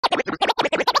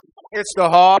It's the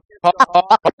Harv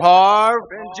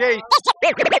N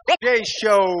Jace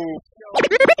show.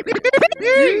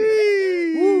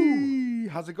 Woo!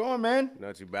 How's it going, man?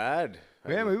 Not too bad.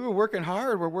 Man, we've been working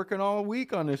hard. We're working all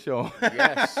week on this show.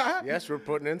 Yes, we're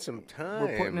putting in some time.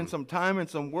 We're putting in some time and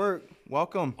some work.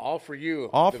 Welcome. All for you.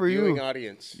 All the for you. viewing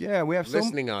audience. Yeah, we have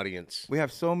listening audience. We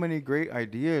have so many great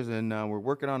ideas, and we're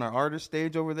working on our artist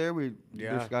stage over there. We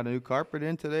just got a new carpet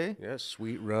in today. Yeah,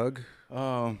 sweet rug.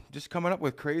 Just coming up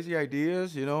with crazy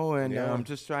ideas, and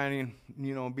just trying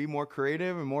to, be more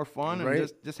creative and more fun, Right.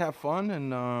 and just have fun,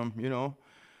 and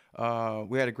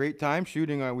we had a great time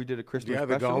shooting. We did a Christmas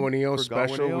special. The Galwaneo for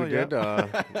special Galwaneo,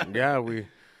 we did. We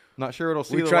not sure it'll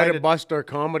see we the tried light to bust our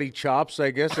comedy chops. I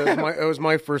guess it was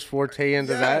my first forte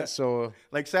into that. So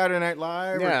like Saturday Night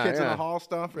Live or Kids in the Hall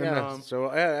stuff. And, so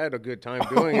I had a good time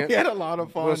doing it. We had a lot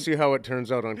of fun. We'll see how it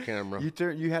turns out on camera.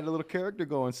 You had a little character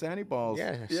going, Sandy Balls.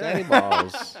 Yeah, Sandy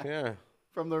Balls. Yeah.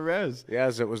 From the Res.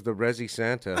 Yes, it was the Resi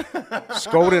Santa.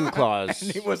 Scolding Claus.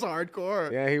 And he was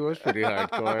hardcore. Yeah, he was pretty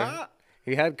hardcore.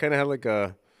 He had like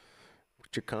a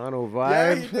Chicano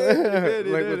vibe, Yeah, he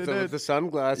did, with the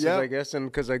sunglasses, Yep. I guess,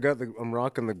 and because I'm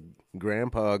rocking the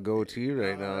grandpa goatee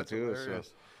right now That's too.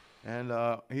 hilarious. And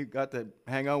he got to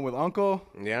hang out with Uncle.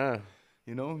 So yeah,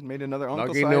 Made another Uncle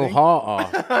Luggy sighting. no ha.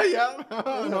 Yeah,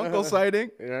 an Uncle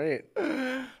sighting. Right.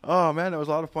 Oh man, that was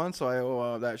a lot of fun.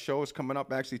 So that show is coming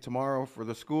up actually tomorrow for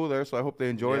the school there. So I hope they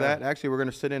enjoy that. Actually, we're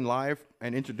gonna sit in live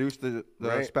and introduce the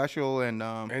special and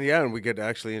And we get to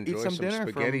actually enjoy some dinner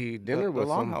spaghetti from dinner with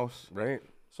the them. Longhouse. Right.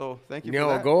 So thank you. Neil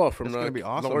for that. Ogoa from It's gonna be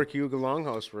awesome. Lower Cuga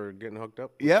Longhouse for getting hooked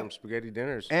up with some spaghetti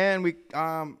dinners. And we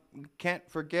can't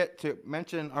forget to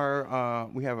mention our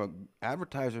we have an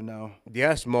advertiser now.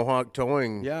 Yes, Mohawk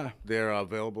Towing. Yeah. They're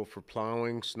available for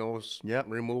plowing, snow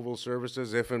removal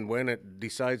services if and when it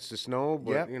decides to snow.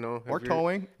 But, or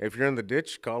towing. If you're in the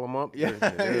ditch, call them up. Yeah,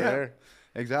 They're there.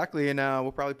 Exactly. And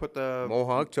we'll probably put the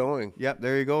Mohawk Towing. Yep,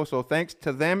 there you go. So thanks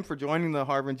to them for joining the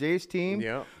Harv N Jace team.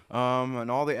 Yeah. And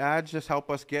all the ads just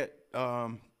help us get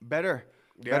better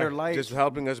lights. Just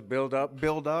helping us build up.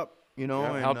 And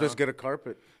helped us get a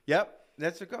carpet. Yep,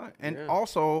 that's a good. And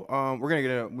also, we're going to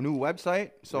get a new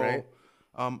website. So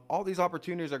all these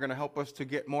opportunities are going to help us to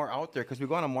get more out there because we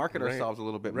want to market ourselves a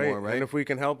little bit more, right? And if we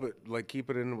can help it, like keep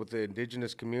it in with the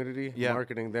indigenous community,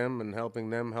 marketing them and helping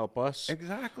them help us.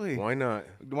 Exactly. Why not?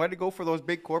 Why to go for those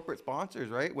big corporate sponsors,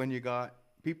 right? When you got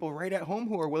people right at home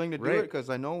who are willing to do it, because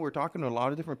I know we're talking to a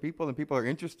lot of different people and people are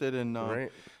interested in.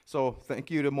 So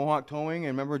thank you to Mohawk Towing,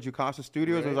 and remember Jukasa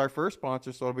Studios was our first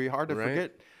sponsor, so it'll be hard to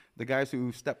forget the guys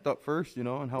who stepped up first,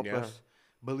 and helped us,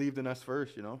 believed in us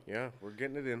first, Yeah, we're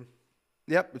getting it in.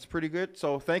 Yep, it's pretty good.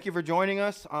 So thank you for joining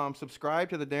us. Subscribe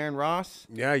to the Darren Ross.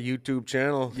 Yeah, YouTube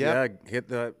channel. Yep. Yeah, hit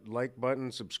the like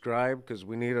button, subscribe, because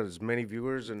we need as many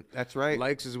viewers and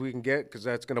likes as we can get, because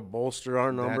that's going to bolster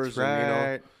our numbers. That's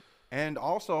right. And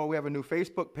also, we have a new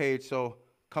Facebook page, so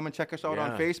come and check us out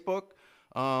on Facebook.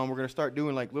 We're going to start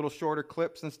doing like little shorter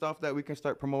clips and stuff that we can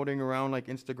start promoting around like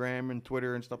Instagram and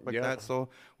Twitter and stuff like that. So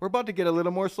we're about to get a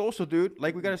little more social, dude.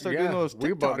 Like we got to start doing those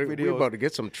TikTok videos. We're about to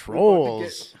get some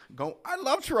trolls. I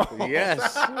love trolls.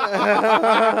 Yes.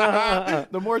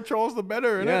 The more trolls, the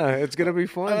better. It's going to be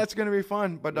fun. That's going to be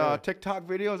fun. But TikTok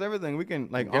videos, everything. We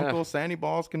can, Uncle Sandy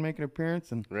Balls can make an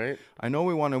appearance. And I know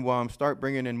we want to start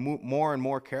bringing in more and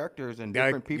more characters and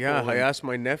different people. Yeah, I asked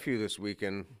my nephew this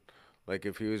weekend. Like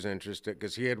if he was interested,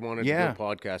 because he had wanted to do a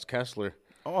podcast. Kessler.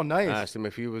 Oh, nice. I asked him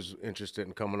if he was interested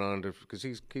in coming on, because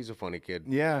he's a funny kid.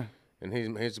 Yeah. And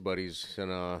his buddies,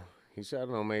 and he said, I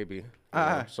don't know, maybe.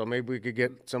 So maybe we could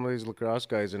get some of these lacrosse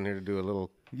guys in here to do a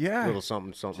little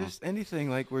something. Just anything.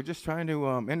 Like we're just trying to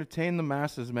entertain the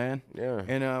masses, man. Yeah.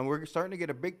 And we're starting to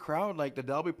get a big crowd. Like the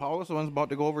Delby Paulus one's about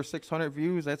to go over 600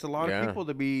 views. That's a lot of people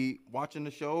to be watching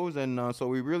the shows. And so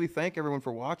we really thank everyone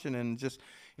for watching and just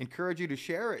encourage you to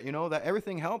share it. That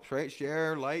everything helps, right?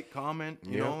 Share, like, comment,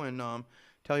 you know, and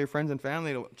tell your friends and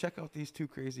family to check out these two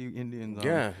crazy Indians.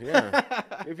 Yeah.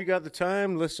 If you got the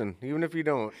time, listen, even if you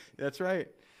don't. That's right.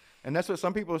 And that's what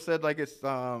some people said, like it's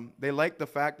they like the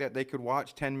fact that they could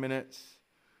watch 10 minutes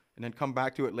and then come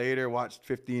back to it later, watch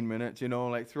 15 minutes,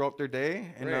 like throughout their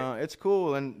day. And it's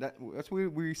cool. And that's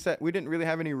we set. We didn't really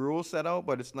have any rules set out,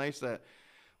 but it's nice that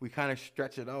we kind of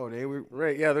stretch it out.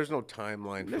 There's no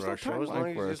timeline for our shows. As long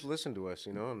as you just listen to us,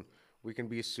 and we can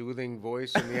be a soothing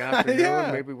voice in the afternoon.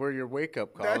 Yeah. Maybe we're your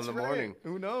wake-up call in the morning.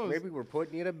 Who knows? Maybe we're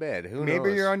putting you to bed. Who knows?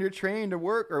 Maybe you're on your train to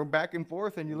work or back and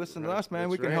forth, and you listen to us, man.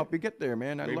 That's We can right. help you get there,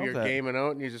 man. I Maybe love you're that. gaming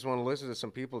out and you just want to listen to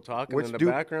some people talking Which in the do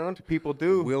background. people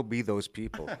do. We'll be those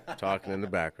people talking in the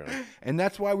background. And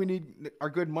that's why we need our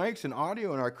good mics and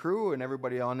audio and our crew and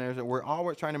everybody on there. So we're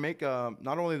always trying to make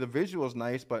not only the visuals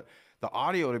nice, but the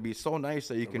audio to be so nice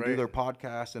that you can do their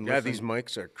podcast and listen. These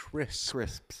mics are crisp.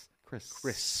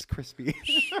 Crispy.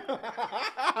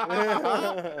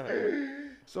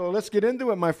 So let's get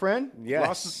into it, my friend.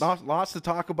 Yes. Lots to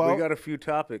talk about. We got a few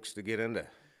topics to get into.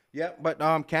 Yeah, but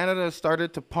Canada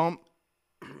started to pump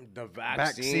the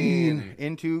vaccine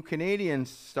into Canadians,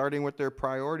 starting with their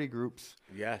priority groups.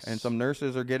 Yes. And some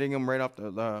nurses are getting them right off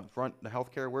the front, the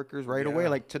healthcare workers right away,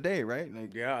 like today, right?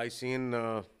 Like, I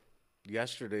seen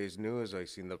yesterday's news. I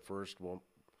seen the first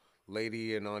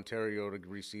lady in Ontario to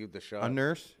receive the shot. A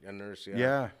nurse? A nurse,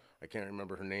 Yeah. I can't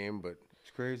remember her name, but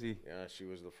it's crazy. Yeah, she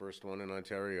was the first one in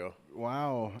Ontario.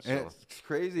 Wow. So it's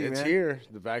crazy, It's man. here.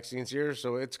 The vaccine's here.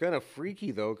 So it's kind of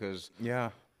freaky, though, because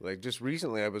Yeah. like just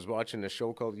recently I was watching a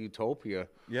show called Utopia,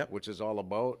 which is all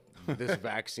about this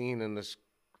vaccine and this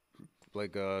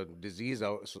like disease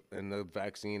out and the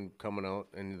vaccine coming out,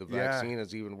 and the vaccine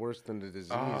is even worse than the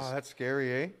disease. Oh, that's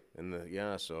scary, eh?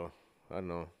 And so I don't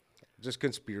know. Just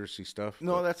conspiracy stuff.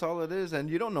 No, that's all it is. And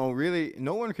you don't know, really.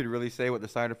 No one could really say what the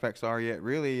side effects are yet,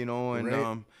 really, you know.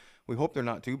 And we hope they're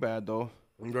not too bad, though.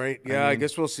 Right. Yeah, I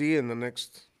guess we'll see in the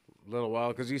next little while,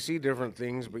 because you see different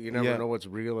things, but you never know what's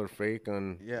real or fake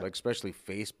on, like, especially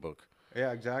Facebook.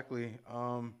 Yeah, exactly.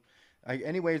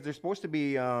 Anyways, they're supposed to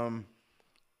be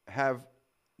have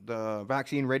the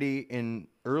vaccine ready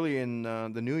early in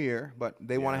the new year, but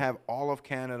they want to have all of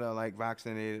Canada like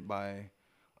vaccinated by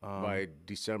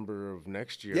December of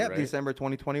next year. Yeah, right? December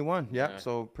 2021. Yeah,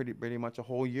 so pretty much a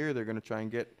whole year they're going to try and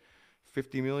get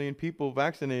 50 million people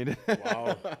vaccinated.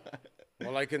 Wow.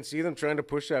 Well, I can see them trying to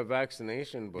push that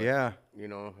vaccination, but you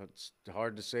know, it's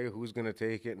hard to say who's going to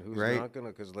take it and who's not going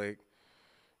to, because like,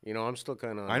 you know, I'm still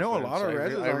kind of. I know a lot of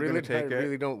residents aren't going to take it. I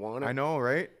really don't want it. I know,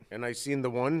 right? And I seen the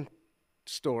one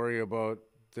story about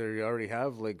they already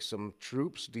have like some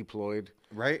troops deployed.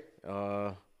 Right.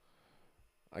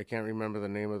 I can't remember the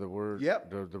name of the word. Yep.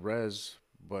 The res,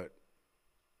 but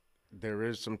there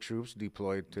is some troops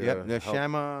deployed to. Yep. The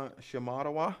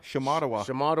Shamattawa.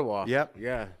 Yep.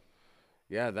 Yeah.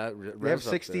 Yeah. That. We have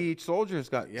 60 soldiers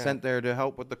got sent there to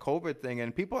help with the COVID thing,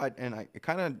 and people. It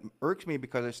kind of irks me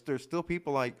because there's still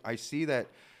people like I see that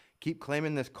keep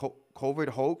claiming this COVID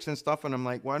hoax and stuff, and I'm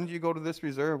like, why don't you go to this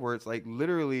reserve where it's like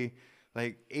literally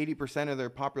like 80% of their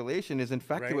population is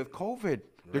infected with COVID.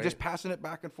 They're just passing it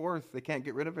back and forth. They can't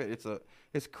get rid of it.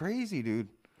 It's crazy, dude.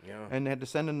 Yeah. And they had to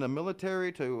send in the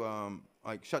military to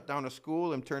like shut down a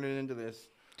school and turn it into this.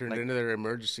 Turned into their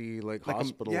emergency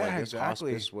hospital, I guess,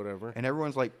 hospice, whatever. And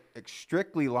everyone's like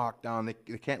strictly locked down. They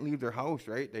can't leave their house,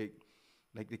 right? They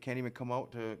can't even come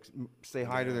out to say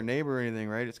hi to their neighbor or anything,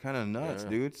 right? It's kind of nuts,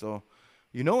 dude. So.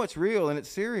 You know it's real and it's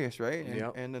serious, right?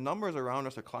 And the numbers around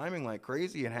us are climbing like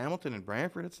crazy in Hamilton and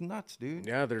Brantford. It's nuts, dude.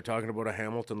 Yeah, they're talking about a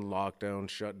Hamilton lockdown,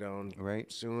 shutdown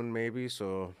soon maybe.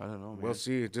 So I don't know, man. We'll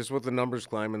see. Just with the numbers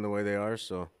climbing the way they are.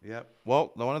 So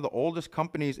well, one of the oldest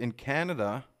companies in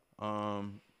Canada, the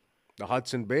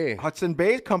Hudson Bay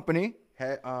Company,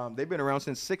 they've been around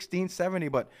since 1670,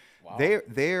 but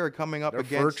they are coming up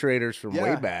against fur traders from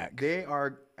way back. They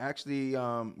are actually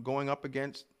going up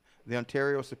against the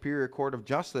Ontario Superior Court of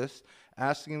Justice,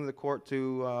 asking the court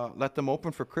to let them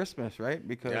open for Christmas, right?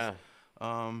 Because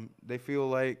they feel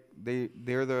like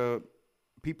they're the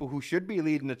people who should be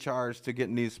leading the charge to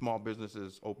getting these small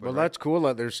businesses open. Well, that's cool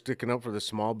that they're sticking up for the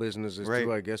small businesses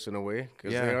too, I guess, in a way,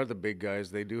 because they are the big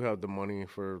guys. They do have the money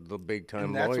for the big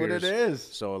time lawyers. That's what it is.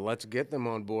 So let's get them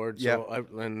on board. So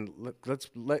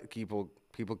let's let people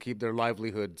keep their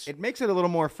livelihoods. It makes it a little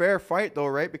more fair fight, though,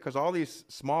 right? Because all these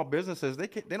small businesses, they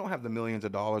don't have the millions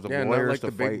of dollars of lawyers not like to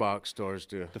the fight, big box stores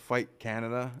do. To fight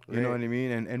Canada, you know what I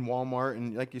mean? And Walmart,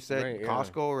 and like you said,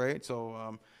 Costco, right?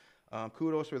 So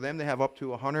kudos for them. They have up to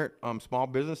 100 small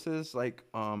businesses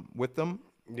with them.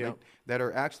 That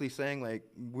are actually saying like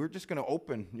we're just gonna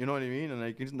open, you know what I mean, and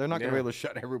like they're not gonna be able to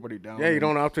shut everybody down. Yeah, you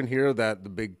don't often hear that the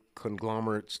big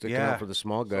conglomerate sticking up for the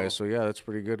small guys. So that's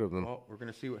pretty good of them. Well, we're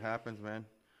gonna see what happens, man.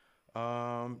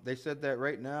 They said that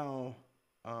right now,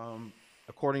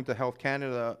 according to Health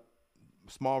Canada,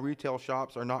 small retail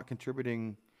shops are not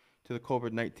contributing to the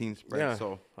COVID-19 spread. Yeah,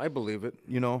 so I believe it.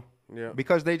 You know. Yeah.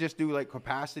 Because they just do like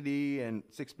capacity and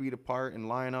 6 feet apart and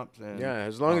lineups and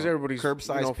as long as everybody's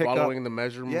curbside following the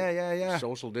measurement,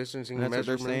 social distancing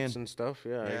measurements and stuff,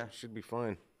 it should be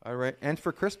fine. All right. And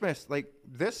for Christmas, like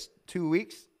this 2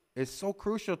 weeks is so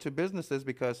crucial to businesses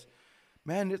because,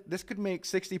 man, this could make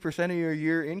 60% of your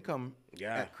year income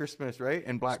at Christmas, right?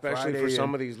 And Black Friday. Especially for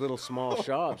some of these little small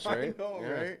shops, right? I know,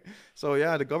 right? So,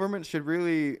 yeah, the government should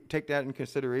really take that in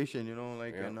consideration, you know,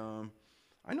 like, and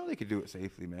I know they could do it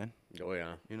safely, man. Oh,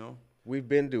 yeah. You know? We've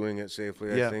been doing it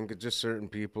safely, I think. It's just certain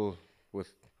people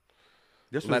with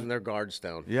letting their guards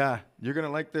down. Yeah. You're going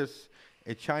to like this.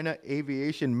 A China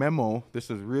aviation memo. This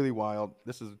is really wild.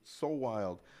 This is so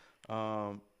wild.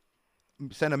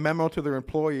 Send a memo to their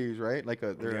employees, right? Like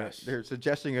they're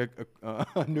suggesting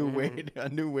a new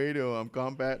way to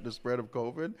combat the spread of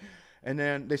COVID, and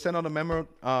then they sent out a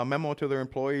memo to their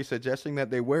employees suggesting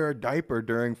that they wear a diaper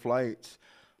during flights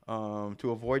to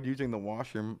avoid using the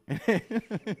washroom.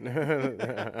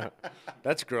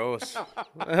 That's gross.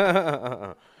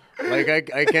 Like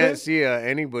I can't see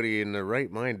anybody in their right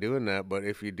mind doing that, but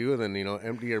if you do, then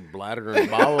empty your bladder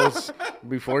and bowels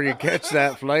before you catch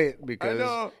that flight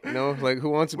because like who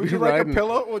wants to be riding? Like a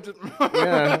pillow? We'll just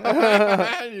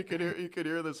you could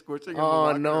hear the squishing.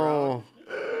 Oh no!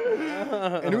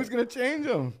 And who's gonna change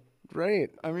them? Right.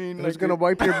 I mean, who's gonna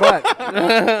wipe your butt?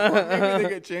 Maybe they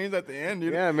get changed at the end.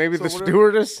 Yeah, maybe the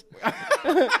stewardess.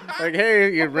 Like,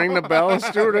 hey, you ring the bell,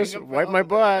 stewardess, wipe my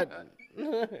butt.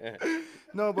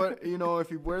 No, but if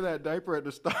you wear that diaper at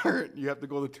the start, you have to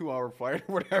go the 2-hour flight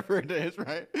or whatever it is,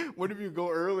 right? What if you go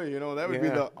early? That would be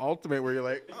the ultimate where you're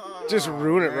like, just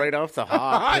ruin it right off the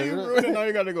hop. You ruin it. Now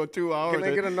you got to go 2 hours. Can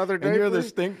I get another diaper? And you're the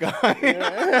stink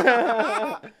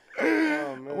guy.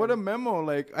 Oh, man. What a memo!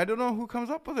 Like, I don't know who comes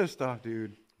up with this stuff,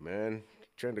 dude. Man.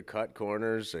 Trying to cut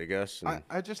corners, I guess.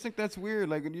 I just think that's weird.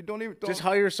 Like, you don't just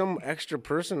hire some extra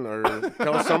person or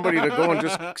tell somebody to go and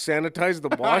just sanitize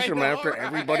the washroom after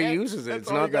everybody uses it.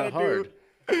 It's not that hard.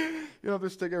 You don't have to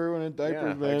stick everyone in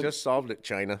diapers, man. I just solved it,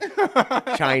 China.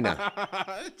 China.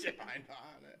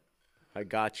 I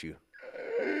got you.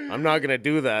 I'm not gonna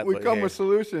do that. We come with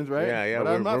solutions, right? Yeah. But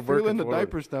I'm not feeling the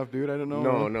diaper stuff, dude. I don't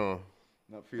know. No.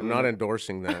 I'm not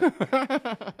endorsing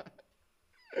that.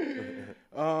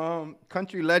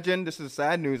 Country legend. This is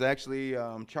sad news, actually.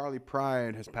 Charlie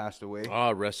Pride has passed away.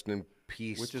 Rest in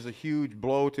peace. Which is a huge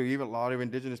blow to even a lot of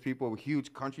indigenous people with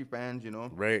huge country fans,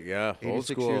 Right, yeah.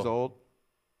 86 years old.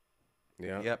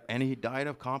 Yeah. Yep. And he died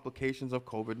of complications of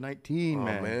COVID-19,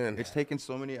 man. It's taken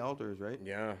so many elders, right?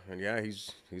 Yeah. And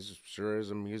he's sure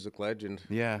is a music legend.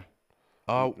 Yeah.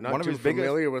 Not one of his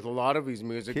familiar with a lot of his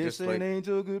music. Kiss just an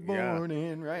Angel, Good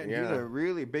Morning, right? Yeah. He's a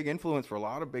really big influence for a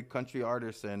lot of big country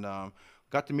artists, and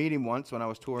got to meet him once when I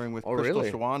was touring with Crystal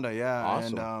Shawanda. Yeah,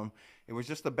 awesome. And it was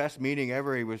just the best meeting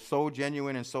ever. He was so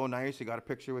genuine and so nice. He got a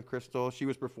picture with Crystal. She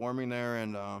was performing there,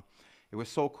 and it was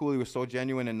so cool. He was so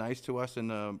genuine and nice to us in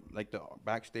the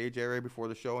backstage area before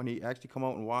the show, and he actually come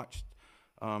out and watched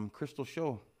Crystal's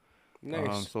show.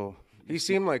 Nice. So he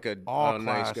seemed like a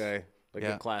nice guy. Like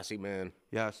a classy man.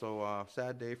 Yeah, so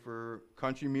sad day for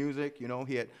country music.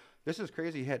 This is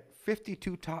crazy. He had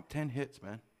 52 top 10 hits,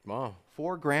 man. Wow.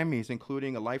 4 Grammys,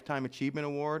 including a Lifetime Achievement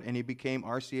Award, and he became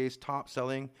RCA's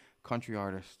top-selling country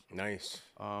artist. Nice.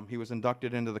 He was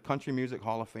inducted into the Country Music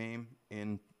Hall of Fame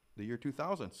in the year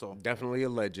 2000. So definitely a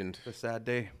legend. It's a sad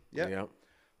day. Yeah.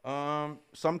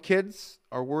 Some kids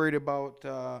are worried about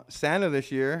Santa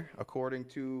this year, according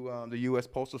to the U.S.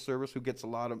 Postal Service, who gets a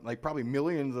lot of, probably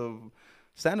millions of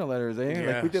Santa letters, eh? Yes.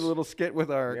 Like we did a little skit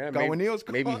with our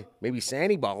Gawaneos. Maybe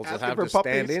Sandy Balls will have to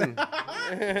stand in.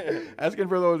 Asking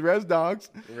for those res dogs.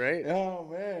 Right. Oh,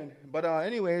 man. But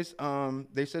anyways,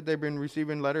 they said they've been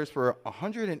receiving letters for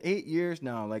 108 years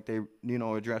now, like they,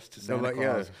 addressed to Santa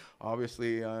Claus. Yeah.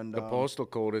 Obviously. And, the postal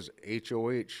code is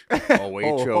HOH.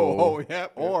 OHO. Yeah.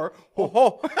 Or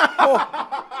ho.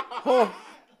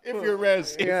 If you're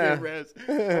res. We're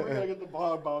going to get the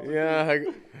ball about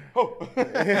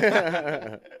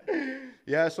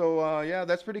Yeah, so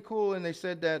that's pretty cool. And they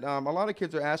said that a lot of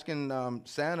kids are asking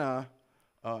Santa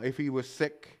if he was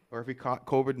sick or if he caught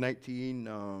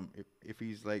COVID-19, if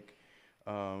he's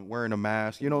wearing a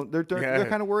mask. They're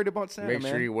kind of worried about Santa. Make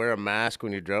sure you wear a mask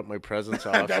when you drop my presents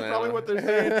off. That's probably what they're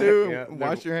saying too.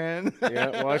 Wash your hands.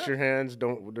 Wash your hands.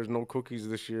 There's no cookies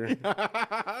this year.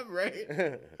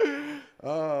 Right.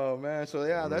 Oh man, so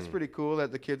that's pretty cool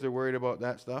that the kids are worried about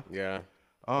that stuff. Yeah.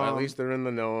 Well, at least they're in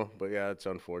the know, but it's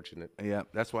unfortunate. Yeah,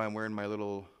 that's why I'm wearing my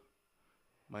little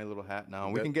hat now.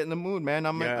 We can get in the mood, man.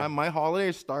 My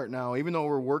holidays start now, even though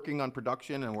we're working on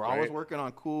production and we're always working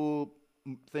on cool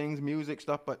things, music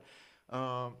stuff, but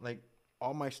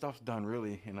all my stuff's done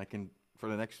really, and I can for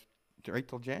the next right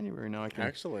till January now I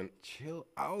can chill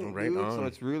out, dude. So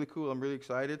it's really cool. I'm really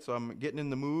excited. So I'm getting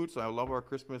in the mood. So I love our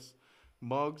Christmas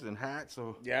mugs and hats.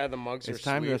 So the mugs are it's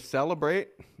time sweet. to celebrate.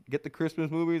 get the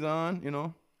Christmas movies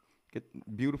on, get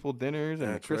beautiful dinners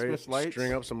and Christmas lights.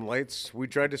 String up some lights. We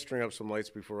tried to string up some lights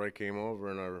before I came over,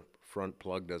 and our front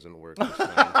plug doesn't work this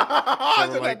time.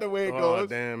 Isn't that the way it goes? Oh,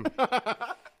 damn.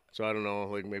 So I don't know,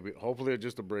 like maybe, hopefully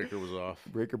just the breaker was off.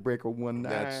 Breaker 19.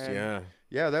 That's,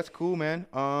 Yeah, that's cool, man.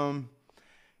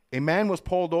 A man was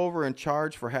pulled over and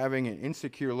charged for having an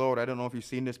insecure load. I don't know if you've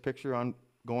seen this picture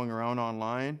going around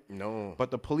online. No.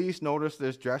 But the police noticed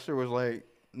this dresser was like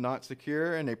not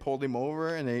secure, and they pulled him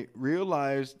over, and they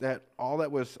realized that all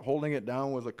that was holding it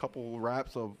down was a couple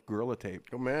wraps of Gorilla Tape.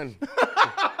 Oh, man.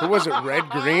 Who was it, red,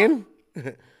 green?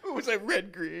 Who was that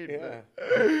red, green? Yeah.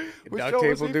 Duct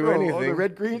tape will do anything. Oh, the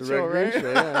Red Green show, right?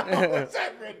 Show, yeah. What's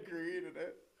that red, green in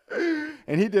it?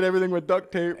 And he did everything with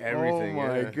duct tape. Everything, oh,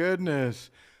 my goodness.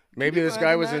 Maybe this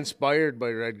guy was inspired by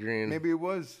red, green. Maybe it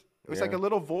was. It was like a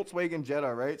little Volkswagen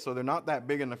Jetta, right? So they're not that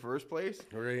big in the first place.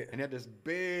 Right. And he had this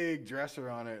big dresser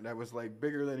on it that was like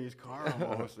bigger than his car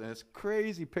almost. And it's a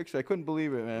crazy picture. I couldn't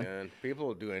believe it, man. Man, people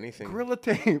will do anything. Gorilla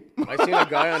Tape. I seen a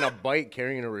guy on a bike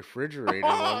carrying a refrigerator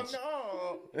once.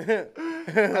 No.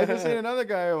 I just seen another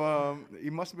guy. He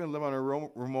must have been living on a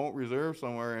remote reserve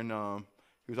somewhere, and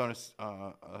he was on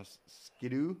a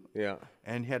skidoo. Yeah.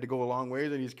 And he had to go a long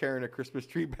ways, and he's carrying a Christmas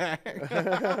tree bag.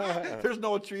 There's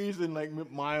no trees in like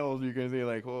miles. You can see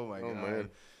like, oh my god, man.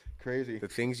 Crazy. The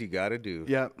things you got to do.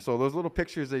 Yeah. So those little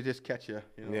pictures, they just catch you.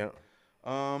 Yeah.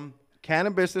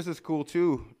 Cannabis. This is cool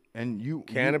too. And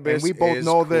cannabis, and we both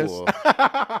know cool.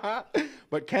 this.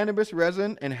 But cannabis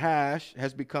resin and hash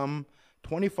has become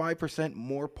 25%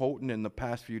 more potent in the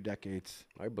past few decades.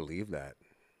 I believe that.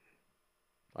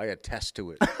 I attest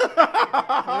to it.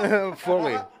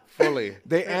 Fully.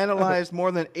 They analyzed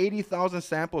more than 80,000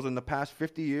 samples in the past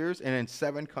 50 years and in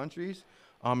 7 countries,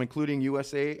 including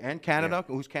USA and Canada,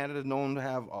 who's Canada is known to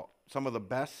have some of the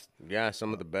best. Yeah,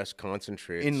 some of the best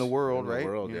concentrates in the world, right?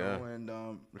 You know,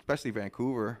 and especially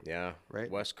Vancouver. Yeah.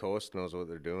 Right. West Coast knows what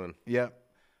they're doing. Yeah.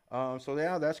 So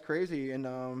yeah, that's crazy.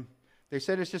 And they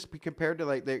said it's just compared to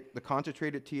like the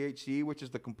concentrated THC, which is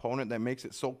the component that makes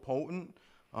it so potent,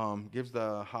 gives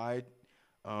the high.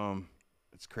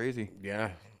 It's crazy. Yeah,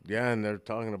 and they're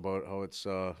talking about how it's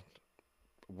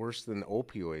worse than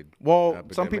opioid. Well,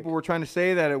 epidemic. Some people were trying to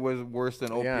say that it was worse than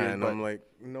opioid. Yeah, and I'm like,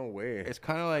 no way. It's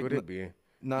kind of like could it be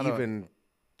not even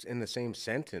in the same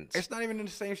sentence? It's not even in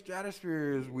the same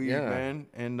stratosphere as weed, man.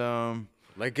 And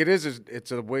like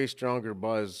it's a way stronger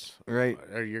buzz, right?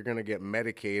 Or you're gonna get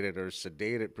medicated or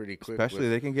sedated pretty quick. Especially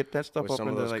they can get that stuff up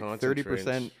into like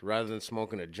 30%. Rather than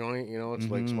smoking a joint, it's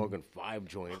like smoking 5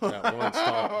 joints at once,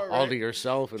 all to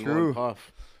yourself in one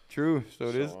puff. True. So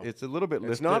it is. It's a little bit.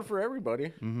 It's not for everybody.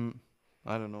 Mm-hmm.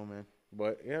 I don't know, man.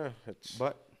 But yeah,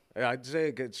 I'd say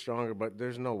it gets stronger, but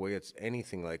there's no way it's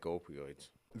anything like opioids.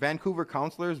 Vancouver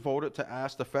councillors voted to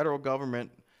ask the federal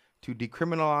government to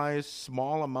decriminalize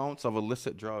small amounts of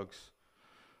illicit drugs.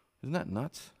 Isn't that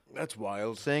nuts? That's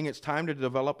wild. Saying it's time to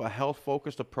develop a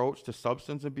health-focused approach to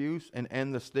substance abuse and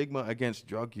end the stigma against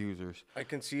drug users. I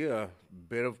can see a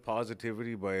bit of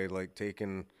positivity by like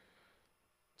taking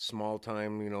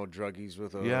small-time, druggies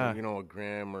with a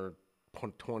gram or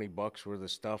 $20 worth of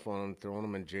stuff on them, throwing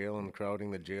them in jail and crowding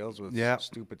the jails with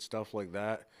stupid stuff like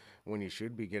that. When you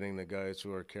should be getting the guys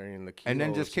who are carrying the kilos. And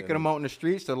then just kicking them out in the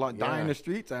streets to die in the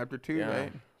streets after too,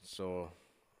 right? So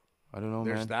I don't know,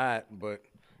 there's that, but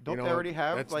don't they already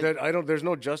have there's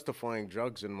no justifying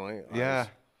drugs in my eyes.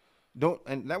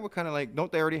 And that would kind of like,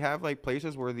 don't they already have like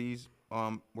places where these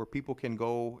where people can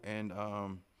go and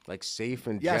like safe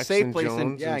injection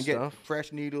zones and get stuff?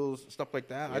 fresh needles, stuff like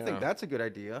that. I think that's a good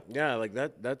idea. Yeah, like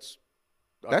that's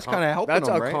kind of helping them,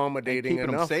 right? That's accommodating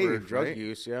enough safe, for drug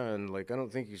use, and like I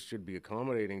don't think you should be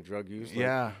accommodating drug use.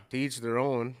 Like, to each their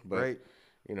own, but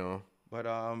But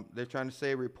they're trying to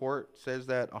say a report says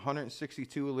that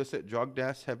 162 illicit drug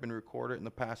deaths have been recorded in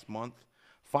the past month,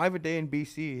 5 a day in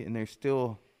BC, and they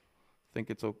still think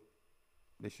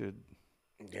they should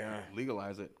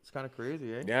legalize it. It's kind of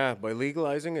crazy, eh? Yeah, by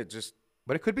legalizing it,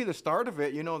 but it could be the start of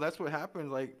it. That's what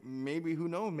happens. Like maybe, who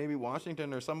knows? Maybe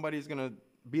Washington or somebody's gonna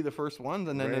be the first ones,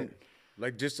 and then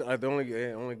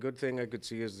the only good thing I could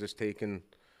see is just taking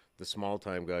the small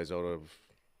time guys out of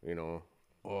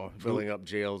filling up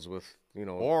jails with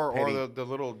or the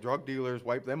little drug dealers,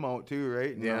 wipe them out too,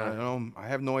 right? And, I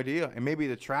have no idea, and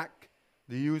maybe track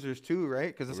the users too, right?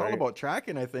 Because it's all about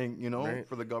tracking, I think,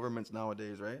 for the governments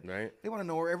nowadays, right? Right. They want to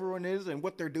know where everyone is and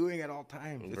what they're doing at all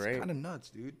times. It's kind of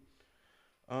nuts, dude.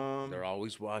 They're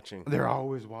always watching. They're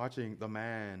always watching the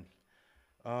man.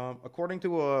 According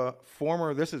to a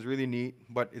former, this is really neat,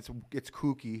 but it's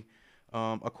kooky.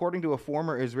 According to a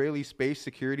former Israeli space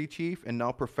security chief and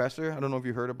now professor, I don't know if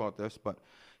you heard about this, but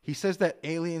He says that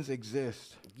aliens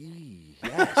exist.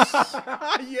 Yes.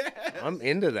 Yes. I'm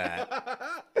into that.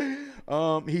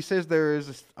 He says there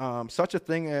is such a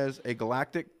thing as a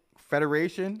galactic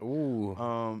federation. Ooh.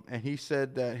 And he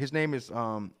said that his name is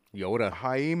Yoda.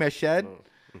 Haim Eshed.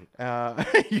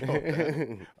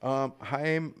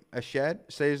 Haim Eshed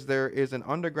says there is an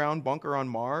underground bunker on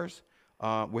Mars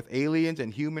with aliens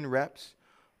and human reps.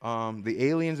 The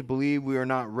aliens believe we are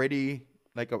not ready,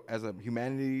 as a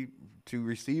humanity, to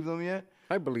receive them yet.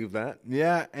 I believe that.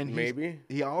 Yeah, and maybe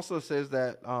he also says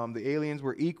that the aliens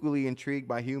were equally intrigued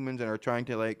by humans and are trying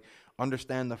to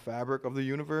understand the fabric of the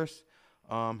universe.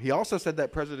 He also said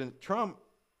that President Trump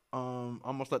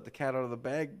almost let the cat out of the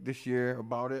bag this year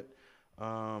about it,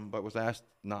 but was asked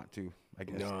not to. I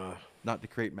guess not to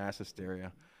create mass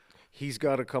hysteria. He's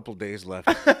got a couple days left.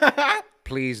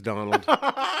 Please, Donald,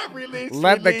 release.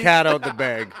 The cat out the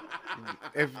bag.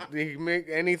 If he make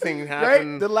anything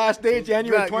happen, right? The last day,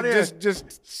 January 20th.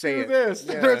 Just say do it. This.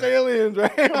 Yeah. There's aliens,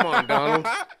 right? Come on, Donald.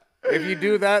 If you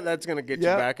do that, that's gonna get you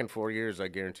back in 4 years. I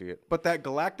guarantee it. But that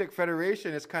Galactic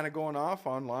Federation is kind of going off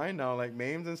online now, like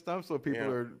memes and stuff. So people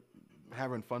are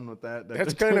having fun with that.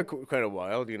 That's kind of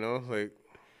wild,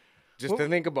 Just to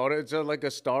think about it, it's like a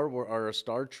Star Wars or a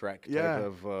Star Trek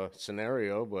type of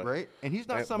scenario, but right. And he's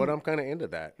not but I'm kind of into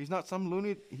that. He's not some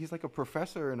loony. He's like a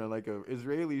professor and a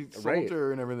Israeli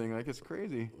soldier and everything. Like, it's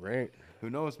crazy. Right.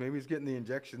 Who knows? Maybe he's getting the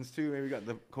injections too. Maybe he got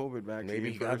the COVID vaccine.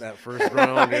 Maybe he got that first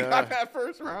round. He got that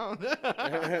first round.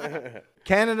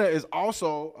 Canada is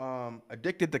also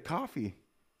addicted to coffee.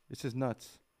 This is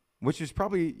nuts. Which is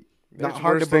probably not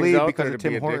hard to believe because of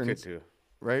Tim Hortons.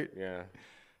 Right? Yeah.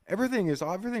 Everything's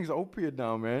opiate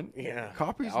now, man. Yeah.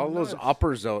 Coffee's all nuts. those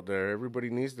uppers out there. Everybody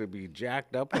needs to be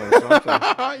jacked up on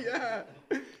something. Yeah.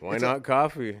 Why not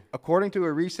coffee? According to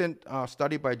a recent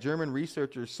study by German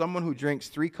researchers, someone who drinks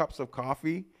 3 cups of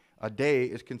coffee a day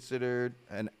is considered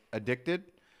addicted,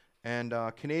 and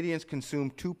Canadians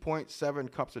consume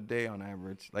 2.7 cups a day on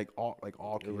average, like all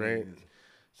Canadians. Right.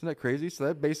 Isn't that crazy? So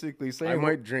that basically saying I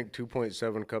might drink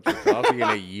 2.7 cups of coffee in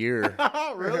a year.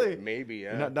 Really? Maybe,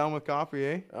 yeah. You're not down with coffee,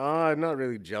 eh? I'm not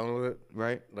really gelling with it.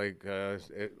 Right. Like,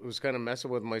 it was kind of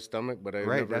messing with my stomach, but I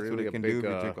right. never That's really what it can do if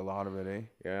you drink a lot of it, eh?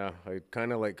 Yeah, I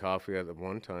kind of like coffee at the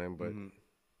one time, but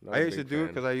I used to do it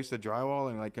because I used to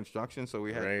drywall and construction, so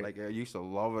we had I used to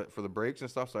love it for the breaks and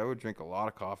stuff. So I would drink a lot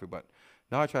of coffee, but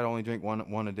now I try to only drink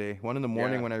one a day. One in the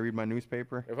morning when I read my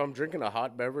newspaper. If I'm drinking a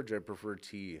hot beverage, I prefer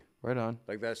tea. Right on.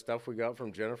 Like that stuff we got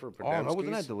from Jennifer Podemski's. Oh,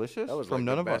 wasn't that delicious? That was from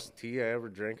the best tea I ever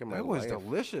drank in my life. That was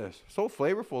delicious. So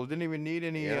flavorful. It didn't even need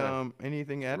any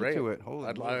anything added to it. Holy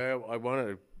I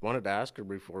wanted to ask her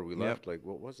before we left, like,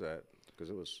 what was that?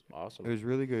 Because it was awesome. It was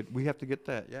really good. We have to get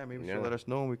that. Yeah, maybe she'll let us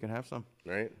know and we can have some.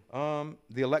 Right.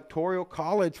 The Electoral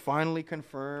College finally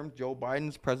confirmed Joe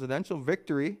Biden's presidential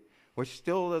victory, which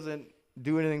still doesn't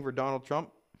do anything for Donald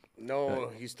Trump. No,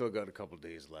 he's still got a couple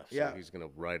days left. So he's gonna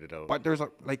ride it out. But there's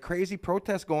crazy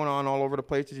protests going on all over the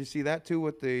place. Did you see that too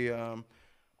with the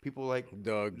people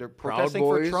they're protesting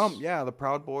for Trump? Yeah, the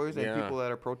Proud Boys and people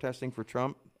that are protesting for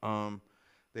Trump.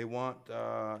 They want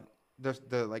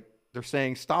they're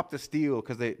saying stop the steal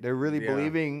because they're really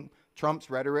believing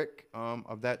Trump's rhetoric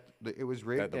of that it was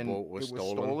rigged and it was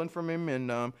stolen from him,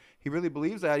 and he really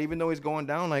believes that, even though he's going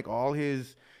down, all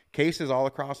his cases all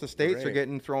across the states are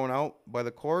getting thrown out by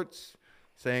the courts,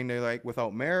 saying they're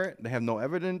without merit, they have no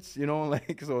evidence,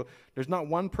 so there's not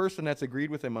one person that's agreed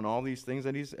with him on all these things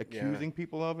that he's accusing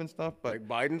people of and stuff. But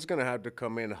Biden's gonna have to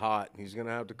come in hot. He's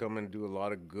gonna have to come in and do a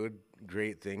lot of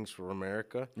great things for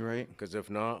America, right? Because if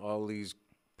not, all these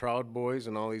Proud Boys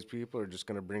and all these people are just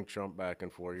gonna bring Trump back in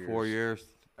 4 years. 4 years.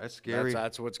 That's scary.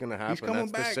 That's what's going to happen. He's coming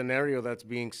back. The scenario that's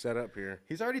being set up here.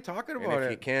 He's already talking about and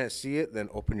if you can't see it, then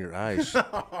open your eyes.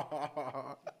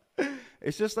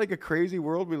 It's just like a crazy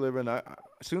world we live in. As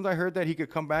soon as I heard that he could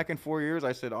come back in 4 years,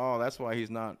 I said, "Oh, that's why he's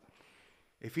not."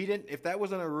 If that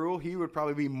wasn't a rule, he would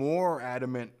probably be more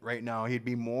adamant right now. He'd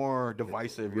be more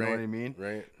divisive. You know what I mean?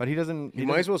 Right. But he doesn't. You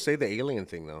might as well say the alien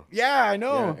thing, though. Yeah, I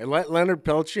know. Yeah. And let Leonard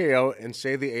Peltier out and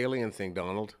say the alien thing,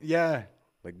 Donald. Yeah.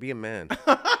 Be a man.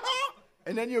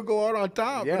 And then you'll go out on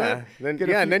top. Yeah. And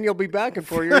then you'll be back in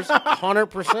 4 years,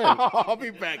 100%. I'll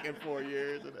be back in 4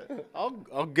 years.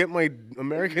 I'll get my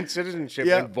American citizenship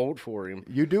and vote for him.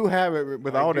 You do have it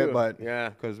without it, but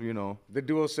because the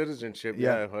dual citizenship.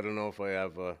 Yeah, I don't know if I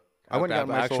have I wouldn't have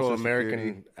my actual Social American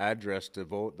Security address to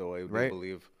vote, though. I do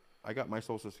believe I got my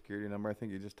Social Security number. I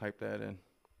think you just type that in.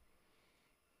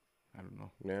 I don't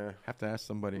know. Yeah. Have to ask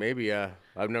somebody. Maybe, yeah.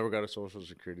 I've never got a social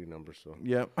security number, so.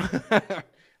 Yep.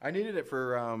 I needed it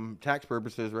for tax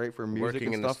purposes, right? For music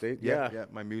Working and in stuff. the States? Yeah. Yeah,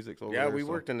 my music's over yeah, there. we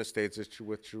worked in the States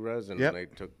with True and Yep. they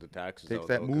took the taxes Takes out.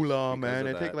 that though, moolah, man.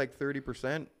 They of take that. like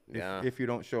 30% Yeah. if you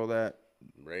don't show that.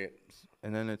 Right.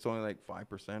 And then it's only like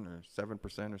 5% or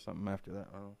 7% or something after that.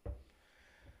 I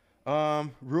don't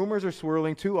know. Rumors are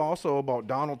swirling too also about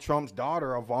Donald Trump's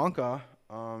daughter, Ivanka.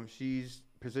 She's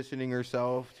positioning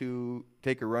herself to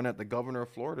take a run at the governor of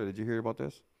Florida. Did you hear about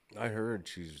this? I heard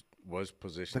she was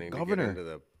positioning The to get governor. into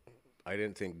the. I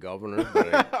didn't think governor,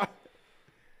 but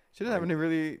She doesn't have any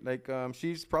really, like,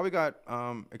 she's probably got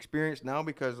experience now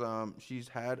because she's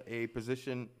had a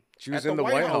position. she was at in the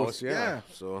White House. Yeah.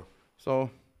 So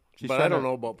she's But I trying don't to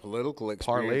know about political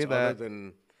parlay experience that. other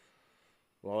than.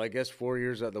 Well, I guess 4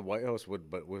 years at the White House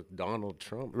but with Donald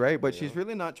Trump. Right, but she's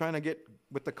really not trying to get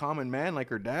with the common man like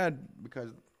her dad because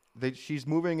she's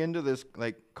moving into this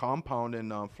like compound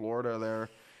in Florida there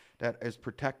that is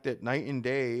protected night and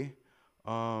day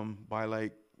by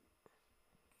like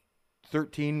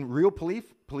 13 real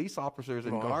police officers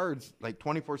and guards like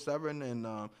 24/7,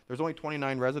 and there's only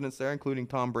 29 residents there, including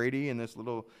Tom Brady in this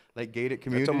little like gated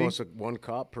community. That's almost like one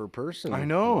cop per person. I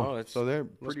know. Wow, So they're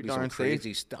must pretty be darn some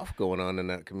crazy stuff going on in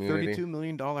that community. $32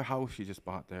 million house she just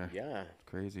bought there. Yeah.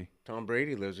 Crazy. Tom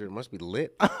Brady lives there. It must be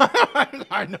lit.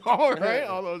 I know, right?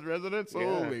 All those residents. Yeah.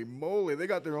 Holy moly. They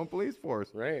got their own police force.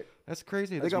 Right. That's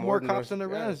crazy. That's they got more than cops us. than the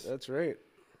Yeah, res. That's right.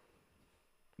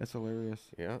 That's hilarious.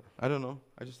 Yeah. I don't know.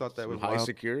 I just thought that was High wild.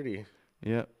 security.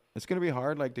 Yeah. It's going to be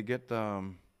hard like to get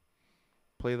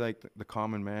play like the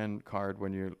common man card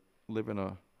when you live in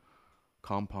a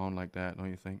compound like that, don't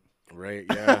you think? Right,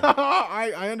 yeah.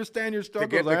 I understand your To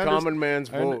struggles. get the common man's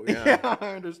vote, yeah. I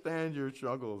understand your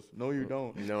struggles. No, you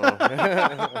don't. No.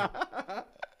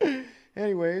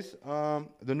 Anyways,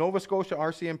 the Nova Scotia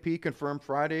RCMP confirmed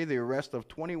Friday the arrest of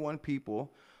 21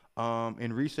 people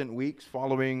in recent weeks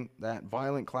following that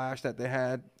violent clash that they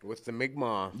had. With the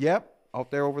Mi'kmaq. Yep,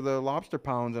 out there over the lobster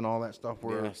pounds and all that stuff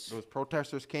where Yes. those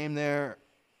protesters came there.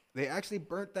 They actually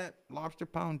burnt that lobster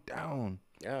pound down.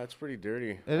 Yeah, it's pretty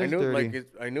dirty. It I is knew dirty.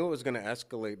 I knew it was going to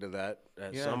escalate to that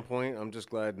at some point. I'm just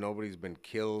glad nobody's been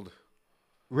killed.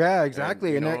 Yeah,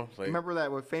 exactly. And, And, you know, like- remember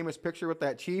that famous picture with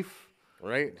that chief?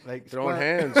 Right? Like throwing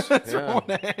splat- hands. throwing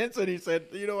Yeah. hands, and he said,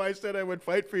 I said I would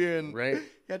fight for you, and Right.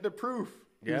 he had the proof.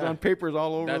 He was Yeah. on papers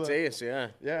all over. That's ace, yeah.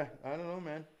 Yeah, I don't know,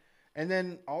 man. And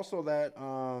then also that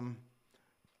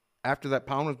after that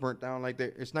pound was burnt down, like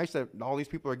it's nice that all these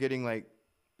people are getting like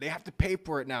they have to pay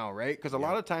for it now, right? Because a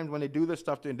lot of times when they do this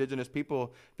stuff to Indigenous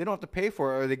people, they don't have to pay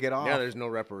for it or they get off. Yeah, there's no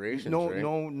reparations, no, right?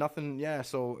 no, nothing. Yeah,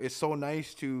 so it's so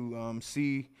nice to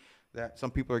see that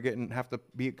some people are have to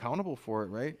be accountable for it,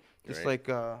 right? Just Right. like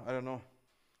I don't know,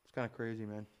 it's kind of crazy,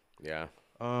 man. Yeah.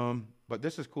 But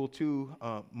this is cool too.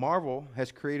 Marvel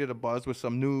has created a buzz with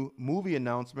some new movie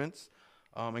announcements,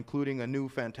 including a new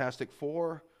Fantastic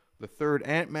Four, the third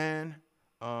Ant-Man.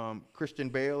 Christian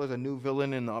Bale is a new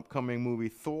villain in the upcoming movie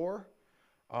Thor.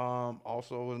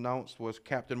 Also announced was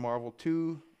Captain Marvel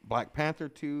 2, Black Panther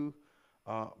 2,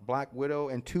 Black Widow,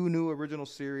 and 2 new original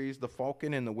series, The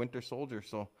Falcon and The Winter Soldier.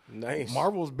 So Nice.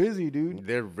 Marvel's busy, dude.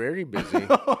 They're very busy.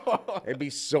 It'd be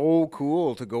so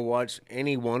cool to go watch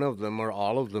any one of them or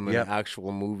all of them in Yep. an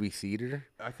actual movie theater.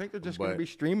 I think they're just going to But, be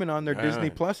streaming on their Disney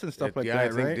Plus and stuff like yeah,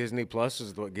 that, I think right? Disney Plus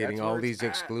is getting That's all where it's these at,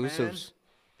 exclusives.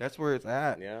 That's where it's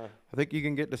at. Yeah. I think you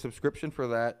can get the subscription for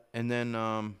that, and then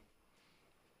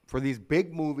for these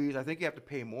big movies, I think you have to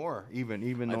pay more. Even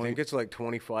I though think it's like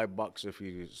 $25 if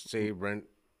you say rent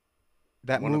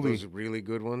that one movie, of those really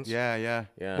good ones. yeah,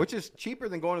 Yeah. which is cheaper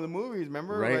than going to the movies.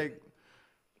 Remember, Right. like,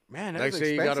 man, Like that's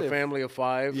say expensive. you got a family of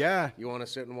 5. Yeah. You want to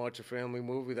sit and watch a family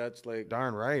movie, that's like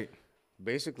Darn right.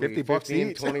 basically 50 bucks 15,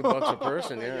 each. $20 a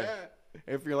person. Yeah.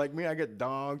 If you're like me, I get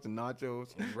dogs and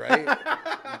nachos. Right.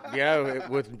 Yeah,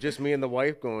 with just me and the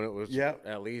wife going, it was Yep.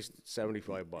 at least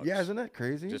 $75. Yeah, isn't that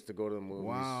crazy? Just to go to the movies.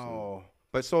 wow.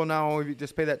 But so now, if you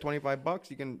just pay that $25,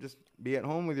 you can just be at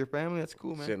home with your family. That's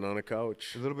cool, man. Sitting on a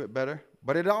couch. A little bit better,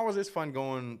 but it always is fun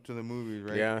going to the movies,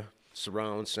 right? Yeah.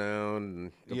 Surround sound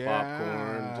and the Yeah.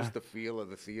 popcorn, just the feel of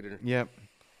the theater. Yep.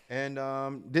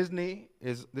 And Disney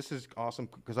this is awesome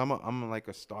because I'm like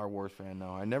a Star Wars fan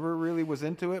now. I never really was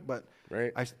into it, but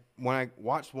Right. when I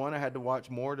watched one, I had to watch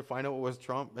more to find out what was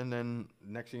Trump, and then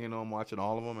next thing you know, I'm watching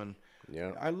all of them, and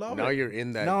Yeah, I love it. Now you're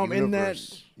in that. Now I'm in that.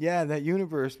 universe. Yeah, that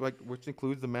universe, like which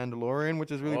includes the Mandalorian,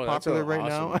 which is really popular right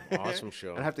now. Awesome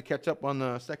show. I have to catch up on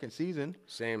the second season.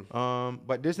 Same.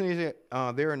 But Disney's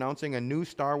they're announcing a new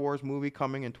Star Wars movie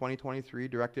coming in 2023,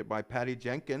 directed by Patty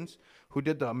Jenkins, who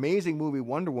did the amazing movie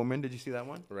Wonder Woman. Did you see that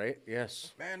one? Right.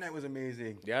 Yes. Man, that was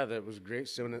amazing. Yeah, that was great.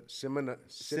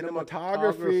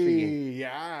 Cinematography.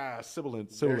 Yeah,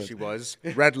 sibilant. There she was.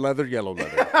 Red leather, yellow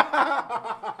leather.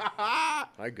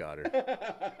 I got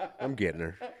her. I'm getting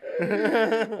her.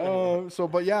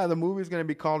 But yeah, the movie's going to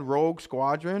be called Rogue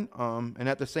Squadron. And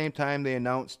at the same time, they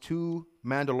announced 2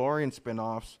 Mandalorian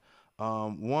spin-offs.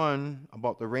 One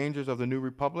about the Rangers of the New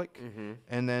Republic,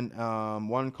 and then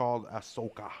one called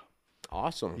Ahsoka.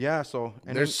 Awesome. Yeah, so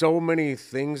there's so many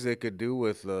things they could do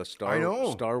with the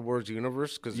know. Star Wars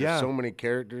universe because there's so many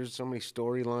characters, so many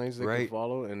storylines they can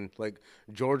follow, and like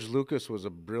George Lucas was a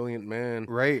brilliant man,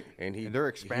 right? And they're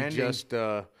expanding. He just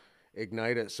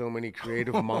ignited so many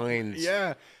creative minds.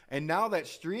 Yeah, and now that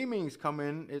streaming's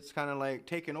coming, it's kind of like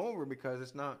taking over because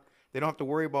it's not. They don't have to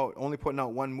worry about only putting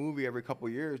out one movie every couple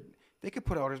of years. They could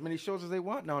put out as many shows as they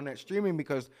want now on that streaming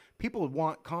because people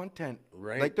want content.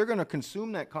 Right. Like they're going to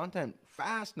consume that content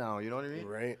fast now. You know what I mean?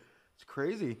 Right. It's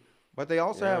crazy. But they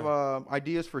also have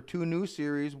ideas for 2 new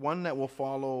series. One that will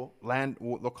follow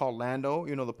they'll call Lando,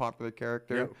 you know, the popular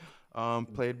character,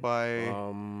 played by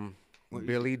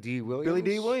Billy D. Williams. Billy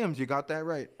D. Williams, you got that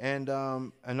right. And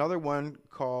another one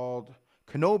called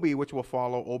Kenobi, which will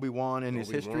follow Obi-Wan and his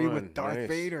history with Darth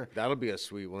Vader. That'll be a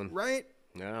sweet one. Right?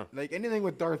 Yeah. Like anything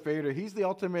with Darth Vader, he's the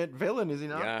ultimate villain, is he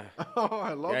not? Yeah. Oh,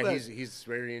 I love that. Yeah, he's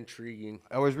very intriguing.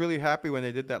 I was really happy when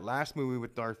they did that last movie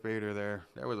with Darth Vader there.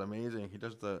 That was amazing. He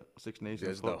does the Six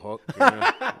Nations hook. The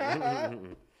hook. Yeah.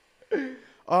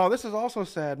 Oh, this is also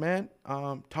sad, man.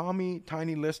 Tommy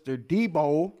Tiny Lister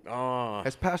Debo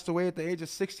has passed away at the age of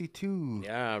 62.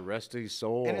 Yeah, rest his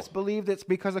soul. And it's believed it's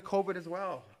because of COVID as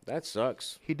well. That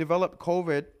sucks. He developed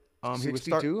COVID.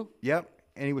 62? Yep.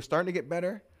 And he was starting to get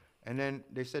better. And then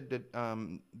they said that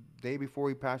day before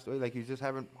he passed away, like he was just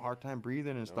having a hard time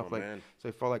breathing and stuff man. So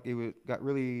he felt like he got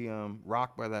really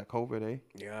rocked by that COVID, eh?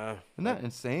 Yeah. Isn't that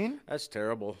insane? That's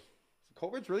terrible.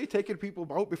 COVID's really taking people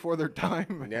out before their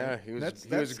time. Man. Yeah, he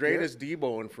was great as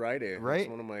Debo on Friday. Right. It's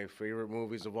one of my favorite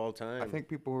movies of all time. I think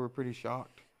people were pretty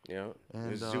shocked. Yeah.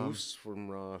 And Zeus from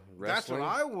wrestling.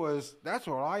 That's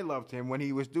what I loved him when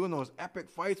he was doing those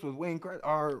epic fights with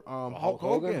Hulk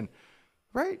Hogan.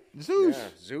 Right? Zeus. Yeah,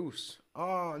 Zeus.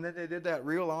 Oh, and then they did that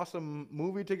real awesome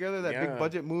movie together, that big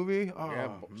budget movie. Oh, yeah,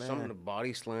 man. something to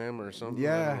body slam or something.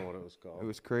 Yeah. I don't know what it was called. It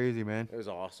was crazy, man. It was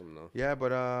awesome, though. Yeah,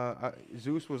 but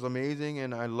Zeus was amazing,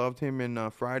 and I loved him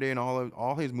in Friday and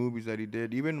all his movies that he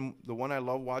did. Even the one I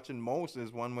love watching most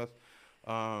is one with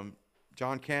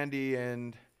John Candy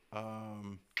and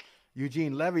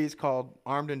Eugene Levy's called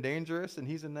Armed and Dangerous, and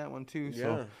he's in that one too. Yeah.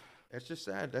 So it's just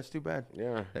sad. That's too bad.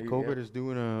 Yeah. That COVID is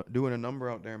doing a number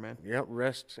out there, man. Yep,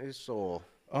 rest his soul.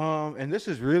 And this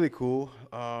is really cool.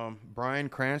 Bryan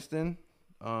Cranston,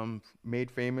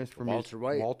 made famous from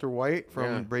Walter White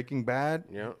from Breaking Bad.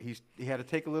 Yeah. He had to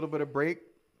take a little bit of break,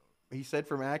 he said,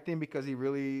 from acting because he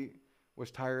really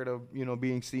was tired of,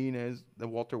 being seen as the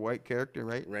Walter White character,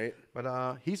 right? Right.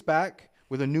 But he's back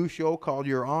with a new show called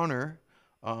Your Honor,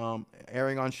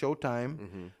 airing on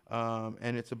Showtime. Mm-hmm.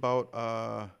 And it's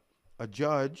about a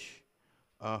judge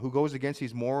who goes against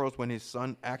his morals when his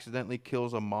son accidentally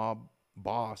kills a mob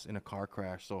boss in a car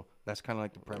crash. So that's kind of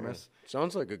like the premise.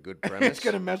 Sounds like a good premise. It's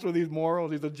going to mess with his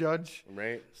morals. He's a judge.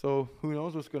 Right. So who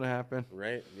knows what's going to happen.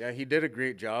 Right. Yeah, he did a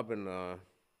great job in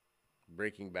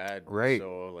Breaking Bad. Right.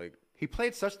 So, like, he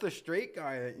played such the straight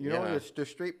guy, the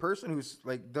straight person who's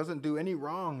like doesn't do any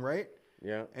wrong, right?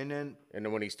 Yeah. And then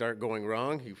when he started going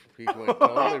wrong, he went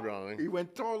totally wrong. He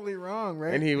went totally wrong,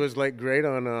 right? And he was like great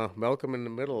on Malcolm in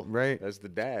the Middle, right? As the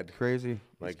dad. Crazy.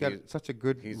 Like he's got such a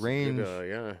good range.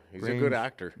 He's a good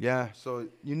actor. Yeah. So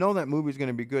that movie's going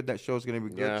to be good. That show's going to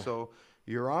be good. Yeah. So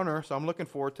Your Honor. So I'm looking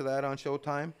forward to that on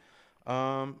Showtime.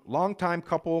 Longtime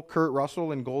couple Kurt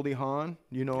Russell and Goldie Hawn.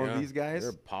 These guys.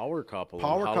 They're a power couple.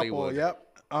 Power in Hollywood. couple.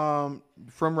 Yep.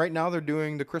 From right now, they're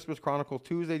doing the Christmas Chronicle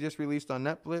 2s. They just released on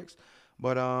Netflix.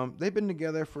 But they've been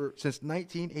together since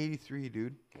 1983,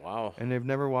 dude. Wow. And they've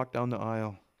never walked down the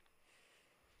aisle.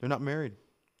 They're not married.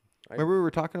 Remember we were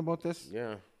talking about this?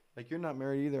 Yeah. Like, you're not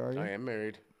married either, are you? I am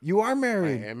married. You are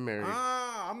married? I am married.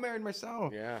 I'm married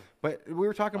myself. Yeah. But we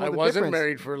were talking about the difference. I wasn't difference.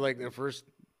 married for like the first,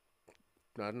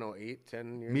 I don't know,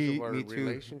 8-10 years of our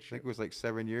relationship. I think it was like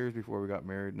 7 years before we got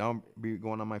married. Now I'm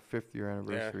going on my 5th year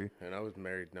anniversary. Yeah, and I was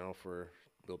married now for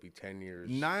it'll be 10 years.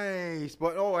 Nice.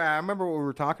 But I remember what we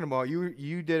were talking about.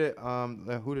 You did it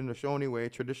the Haudenosaunee way,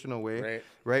 traditional way,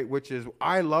 right? Which is,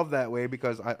 I love that way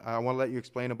because I want to let you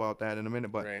explain about that in a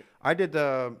minute. But I did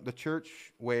the church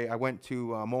way. I went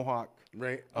to Mohawk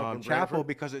Chapel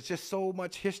because it's just so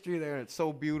much history there and it's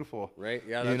so beautiful. Right.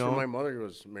 Yeah, that's where my mother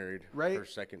was married. Right. Her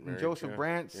second marriage. Joseph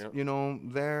Brant's, you know,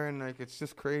 there, and like it's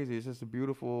just crazy. It's just a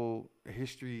beautiful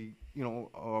history, you know,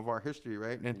 of our history,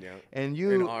 right? And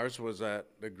ours was at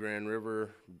the Grand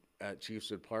River at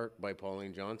Chiefswood Park by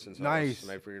Pauline Johnson's house. Nice.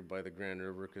 And I figured by the Grand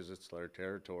River because it's our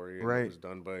territory. And right. It was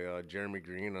done by Jeremy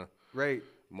Green, a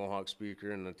Mohawk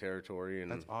speaker in the territory, and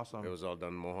that's awesome. It was all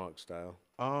done Mohawk style.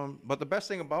 But the best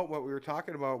thing about what we were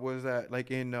talking about was that,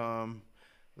 like in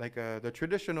the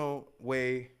traditional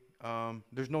way,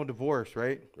 there's no divorce,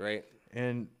 right? Right.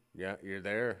 And yeah, you're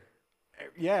there.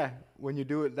 Yeah, when you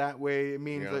do it that way, it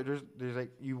means that there's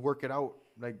like you work it out.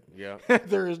 Like yeah,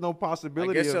 there is no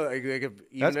possibility. I guess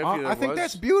I think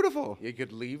that's beautiful. You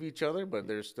could leave each other, but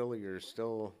you're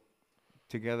still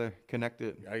together,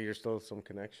 connected. Yeah, you're still some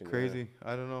connection. Crazy.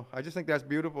 Yeah. I don't know. I just think that's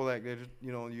beautiful. Like,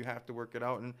 you know, you have to work it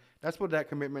out, and that's what that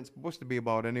commitment's supposed to be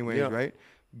about, anyways, right?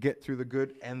 Get through the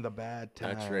good and the bad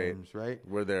times. That's right.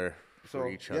 We're there for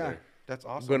each other. Yeah, that's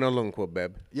awesome. Gunalunqua,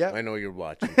 Beb. Yeah, I know you're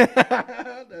watching.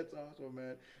 That's awesome,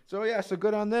 man. So yeah, so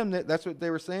good on them. That's what they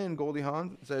were saying. Goldie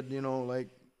Hawn said, you know, like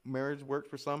marriage works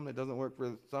for some, it doesn't work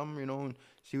for some. You know, and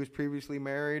she was previously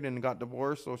married and got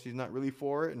divorced, so she's not really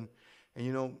for it, and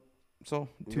you know. So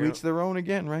to each their own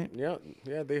again, right? Yeah,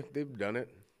 they've done it.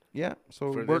 Yeah,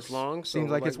 so for it works. This long, seems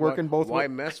like it's working both ways. Why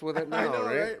mess with it now, I know,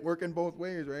 right? Working both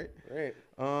ways, right? Right.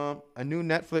 A new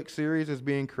Netflix series is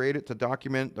being created to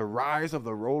document the rise of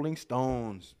the Rolling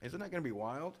Stones. Isn't that going to be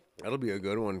wild? That'll be a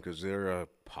good one because they're a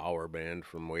power band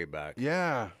from way back.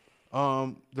 Yeah.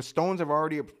 The Stones have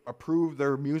already approved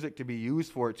their music to be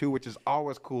used for it too, which is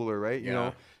always cooler, right? You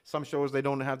know, some shows they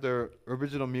don't have their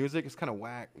original music. It's kind of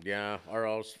whack. Yeah, or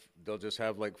else they'll just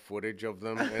have like footage of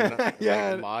them and like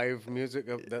live music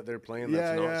that they're playing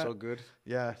that's not so good.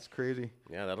 Yeah, it's crazy.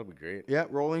 Yeah, that'll be great. Yeah,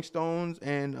 Rolling Stones,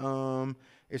 and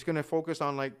it's going to focus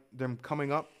on like them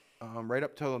coming up right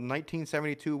up till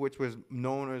 1972, which was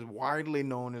widely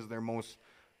known as their most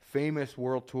famous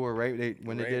world tour, right? They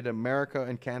did America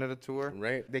and Canada tour.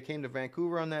 Right. They came to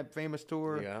Vancouver on that famous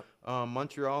tour. Yeah.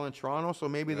 Montreal and Toronto. So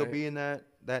maybe they'll be in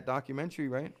that documentary,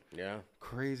 right? Yeah.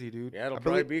 Crazy, dude. Yeah, it'll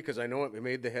probably be because I know it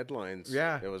made the headlines.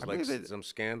 Yeah. It was like some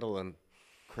scandal and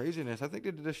craziness. I think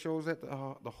they did the shows at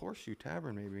the Horseshoe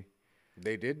Tavern, maybe.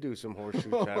 They did do some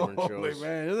Horseshoe Tavern shows. Holy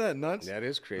man, isn't that nuts? That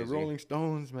is crazy. The Rolling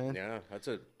Stones, man. Yeah, that's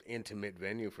an intimate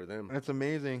venue for them. That's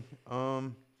amazing.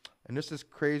 And this is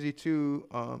crazy too.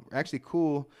 Actually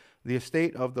cool. The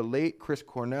estate of the late Chris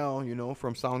Cornell, you know,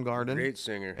 from Soundgarden. Great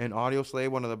singer. And Audioslave,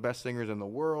 one of the best singers in the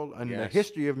world and the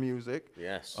history of music.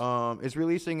 Yes. Is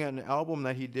releasing an album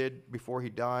that he did before he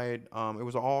died. It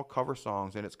was all cover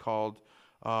songs, and it's called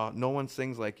No One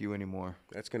Sings Like You Anymore.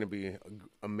 That's going to be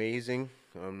amazing.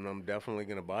 I'm definitely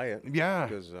going to buy it. Yeah.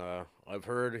 Because I've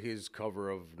heard his cover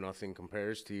of Nothing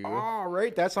Compares to You. Oh,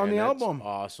 right. That's on the album.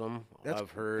 Awesome.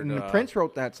 I've heard. And Prince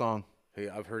wrote that song. Hey,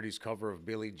 I've heard his cover of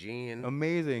Billie Jean.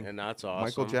 Amazing. And that's awesome.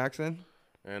 Michael Jackson.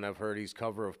 And I've heard his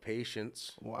cover of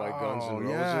Patience by Guns N' Roses.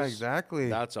 Yeah, exactly.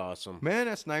 That's awesome. Man,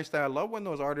 that's nice. I love when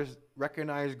those artists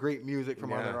recognize great music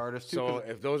from other artists, too. So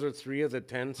if those are 3 of the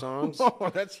 10 songs,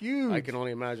 that's huge. I can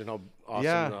only imagine how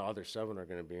awesome the other 7 are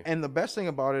going to be. And the best thing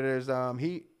about it is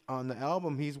he on the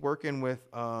album, he's working with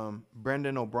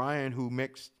Brendan O'Brien, who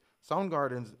mixed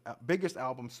Soundgarden's biggest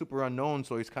album, Super Unknown.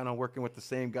 So he's kind of working with the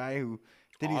same guy who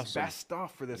did his best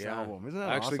stuff for this album. Isn't that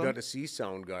awesome? I actually got to see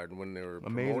Soundgarden when they were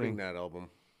promoting that album.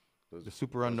 The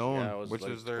Super Unknown, which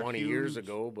was their 20 years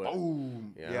ago. But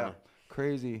boom. Yeah.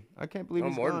 Crazy. I can't believe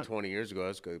he's more gone. than 20 years ago.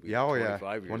 That's going to be 25 years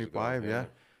ago. Yeah. I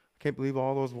can't believe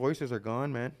all those voices are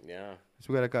gone, man. Yeah.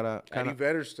 So we gotta Eddie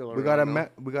Vedder's still around.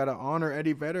 We gotta honor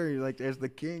Eddie Vedder like as the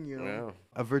king, you know.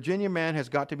 Yeah. A Virginia man has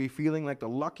got to be feeling like the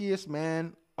luckiest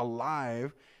man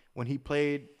alive when he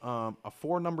played a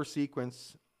 4-number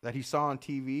sequence that he saw on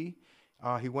TV.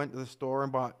 He went to the store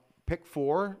and bought pick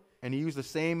 4, and he used the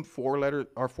same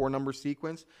 4-number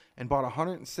sequence and bought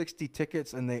 160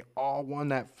 tickets, and they all won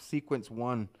that sequence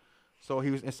one. So he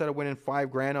was, instead of winning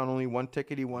 $5,000 on only one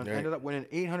ticket, he ended up winning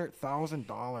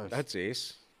 $800,000. That's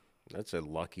ace. That's a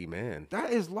lucky man.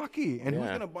 That is lucky. And who's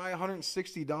gonna buy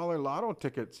 $160 lotto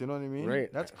tickets? You know what I mean?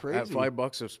 Right. That's crazy. At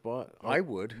 $5 a spot, I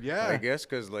would. Yeah. I guess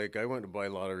because like I went to buy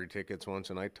lottery tickets once,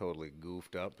 and I totally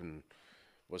goofed up and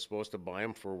was supposed to buy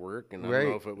them for work, and I don't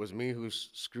know if it was me who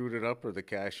screwed it up or the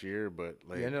cashier, but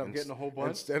like you ended up getting a whole bunch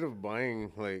instead of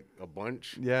buying like a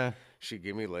bunch. Yeah. She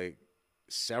gave me like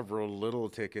several little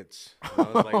tickets. And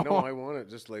I was like, no, I want it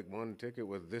just like one ticket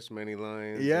with this many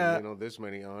lines. Yeah. And, this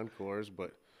many encores.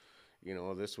 But,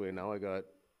 this way now I got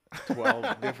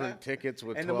 12 different tickets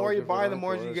with 12 And the more you buy, the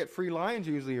more encores. you get free lines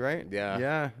usually, right? Yeah.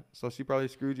 Yeah. So she probably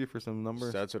screwed you for some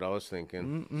numbers. So that's what I was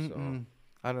thinking. So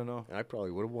I don't know. I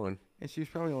probably would have won. And she's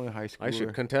probably only a high schooler. I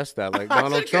should contest that like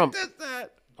Donald Trump. Contest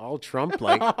that. All Trump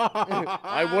like.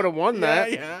 I would have won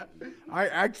that. Yeah. I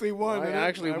actually won. I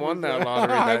actually won that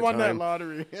lottery that I won that time.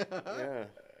 lottery. Yeah.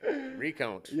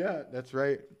 Recount. Yeah, that's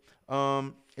right.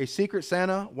 A Secret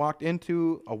Santa walked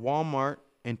into a Walmart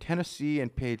in Tennessee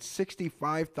and paid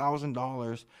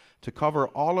 $65,000 to cover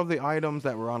all of the items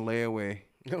that were on layaway.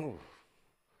 No.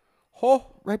 Oh,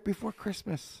 right before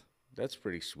Christmas. That's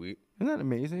pretty sweet. Isn't that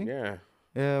amazing? Yeah.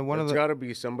 It's got to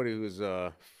be somebody who's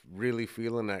really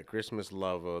feeling that Christmas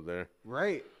love out there.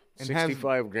 Right. And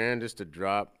 65 grand just to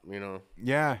drop,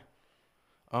 Yeah.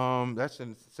 That's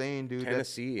insane, dude.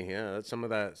 Tennessee, that's some of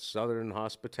that southern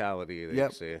hospitality, they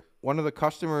say. One of the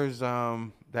customers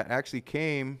that actually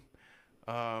came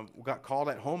got called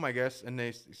at home, I guess, and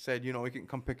they said, you can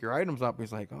come pick your items up.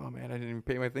 He's like, oh, man, I didn't even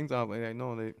pay my things out. Like, I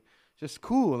know. Just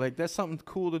cool. Like, that's something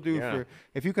cool to do. For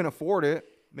if you can afford it.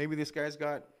 Maybe this guy's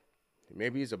got...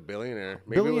 Maybe he's a billionaire.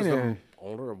 Maybe it was the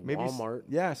owner of Walmart.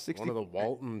 Yeah, 60. One of the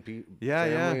Walton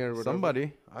family or whatever.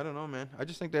 Somebody. I don't know, man. I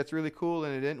just think that's really cool,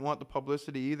 and they didn't want the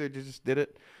publicity either. They just did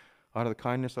it out of the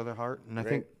kindness of their heart, and I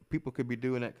think people could be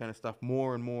doing that kind of stuff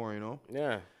more and more,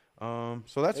 Yeah.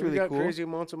 So that's really got cool. Crazy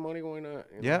amounts of money going on.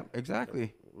 Yeah,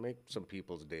 exactly. Make some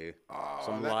people's day. Oh,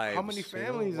 some lives. How many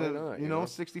families? Why not,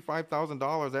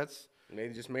 $65,000. That's... And they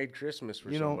just made Christmas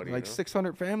for somebody. Like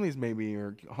 600 families maybe,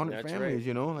 or 100 That's families,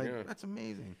 right. That's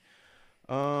amazing.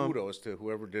 Kudos to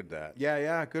whoever did that.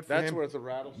 Yeah, good for him. That's worth a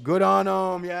rattle. Good on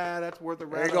him. Yeah, that's worth a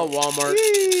rattle. There you go, Walmart.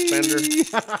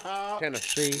 Spender.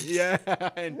 Tennessee. Yeah,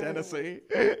 in Tennessee.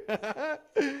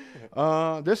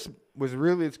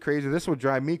 It's crazy. This would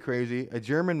drive me crazy. A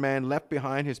German man left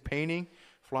behind his painting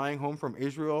flying home from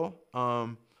Israel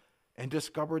and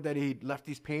discovered that he left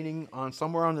his painting on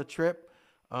somewhere on the trip.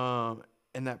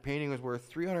 And that painting was worth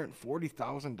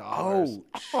 $340,000.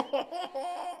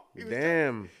 Oh,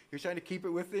 damn! He was trying to keep it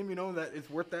with him, that it's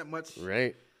worth that much,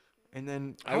 right? And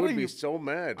then I would be so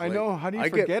mad. I know. How do you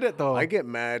forget it though? I get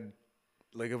mad,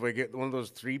 like if I get one of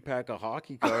those 3-pack of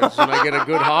hockey cards and I get a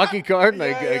good hocky card and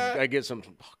I get some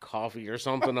coffee or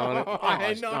something on it.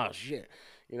 I know. Oh shit!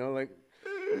 Like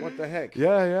what the heck?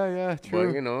 Yeah.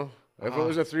 True. But if it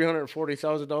was a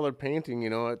 $340,000 painting,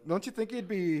 don't you think it'd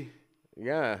be?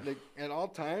 Yeah. Like at all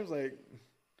times, I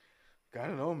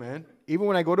don't know, man. Even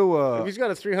when I go to if he's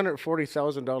got a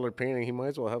 $340,000 painting, he might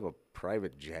as well have a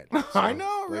private jet. So, I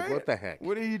know, right? What the heck?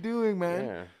 What are you doing, man?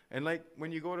 Yeah. And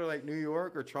when you go to New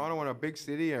York or Toronto in a big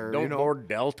city, or don't board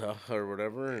Delta or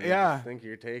whatever. And just think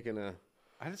you're taking a.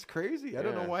 That's crazy. I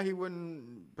don't know why he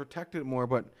wouldn't protect it more,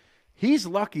 but he's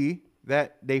lucky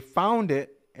that they found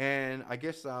it, and I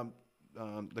guess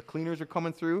the cleaners are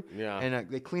coming through, and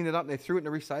they cleaned it up and they threw it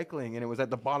in the recycling, and it was at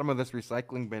the bottom of this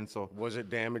recycling bin. So was it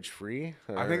damage free?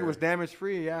 I think it was damage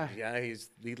free. Yeah. Yeah,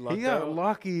 he lucked out.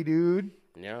 Lucky, dude.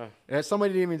 Yeah. And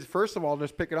somebody didn't even first of all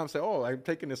just pick it up and say, "Oh, I'm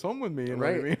taking this home with me." You know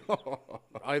what I mean?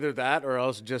 Either that or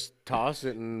else just toss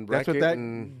it and wreck That's what it that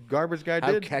and garbage guy have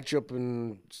did. Ketchup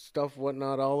and stuff,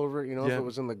 whatnot, all over it. If it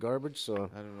was in the garbage. So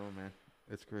I don't know, man.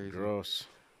 It's crazy. Gross.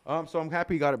 So I'm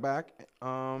happy he got it back.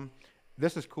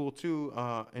 This is cool too.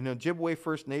 An Ojibwe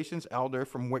First Nations elder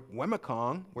from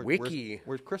Wemekong,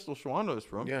 where Crystal Schwanda is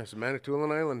from. Yeah, it's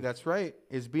Manitoulin Island. That's right.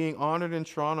 Is being honored in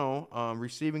Toronto,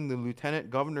 receiving the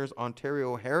Lieutenant Governor's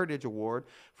Ontario Heritage Award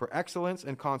for Excellence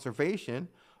in Conservation.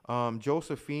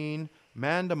 Josephine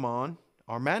Mandamin.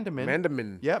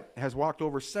 Yep, has walked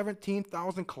over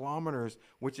 17,000 kilometers,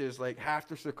 which is like half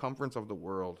the circumference of the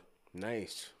world.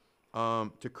 Nice.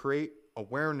 To create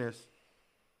awareness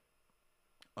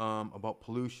about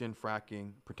pollution,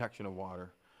 fracking, protection of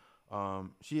water.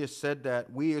 She has said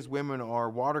that we as women are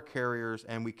water carriers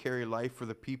and we carry life for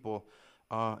the people.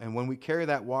 And when we carry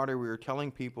that water, we are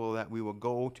telling people that we will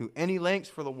go to any lengths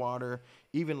for the water,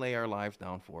 even lay our lives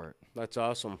down for it. That's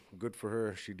awesome. Good for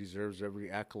her. She deserves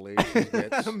every accolade she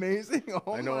gets. Amazing.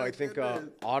 Oh, I know. I think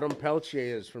Autumn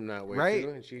Peltier is from that way right.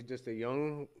 too, and she's just a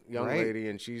young lady,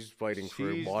 and she's fighting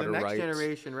for water rights. She's the next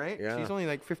generation, right? Yeah. She's only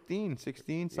like 15,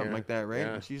 16, something like that, right?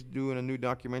 Yeah. And she's doing a new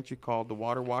documentary called The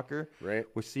Water Walker, right?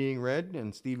 With Seeing Red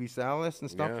and Stevie Salas and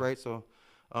stuff, right? So,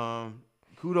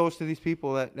 kudos to these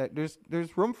people that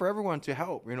there's room for everyone to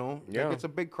help, you know. Yeah. Like, it's a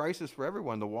big crisis for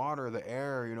everyone, the water, the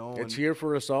air, you know. It's here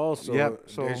for us all, so,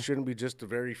 so it shouldn't be just a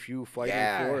very few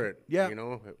fighting for it. Yeah. You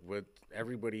know, with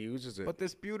everybody uses it. But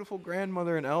this beautiful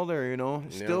grandmother and elder, you know,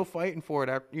 still fighting for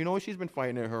it. You know, she's been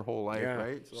fighting it her whole life,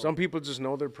 right? So some people just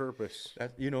know their purpose.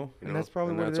 That, you know, and that's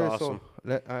probably what it is. Awesome.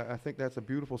 So I think that's a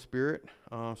beautiful spirit.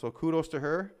 So kudos to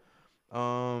her.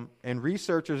 And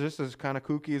researchers, this is kind of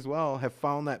kooky as well, have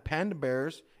found that panda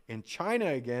bears in China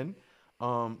again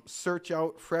search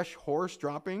out fresh horse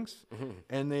droppings,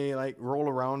 and they like roll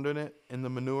around in it in the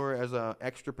manure as a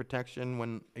extra protection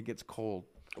when it gets cold.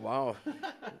 Wow.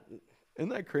 Isn't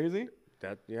that crazy?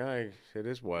 It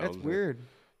is wild. That's weird.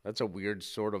 That's a weird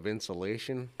sort of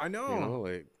insulation. I know. You know,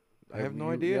 like I have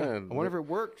no idea. I wonder if it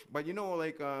works. But you know,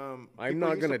 like I'm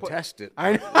not gonna test it.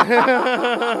 I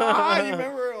know. You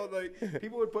remember, like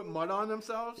people would put mud on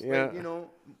themselves. Yeah. Like,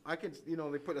 you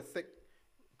know, they put a thick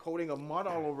coating of mud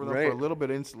all over them for a little bit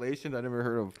of insulation. I never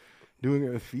heard of doing it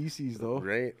with feces though.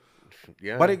 Right.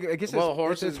 Yeah. But I guess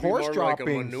horses it's horse droppings. like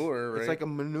a manure, right? It's like a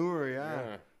manure,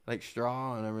 yeah. Like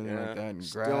straw and everything like that, and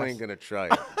Still grass. ain't gonna try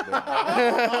it.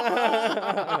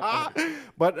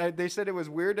 But they said it was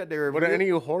weird that they were. What any of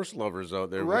you horse lovers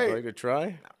out there would like to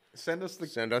try? Send us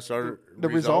our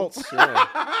results. Yeah.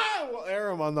 We'll air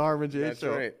them on the Harv N Jace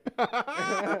show. That's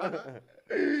right.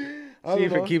 See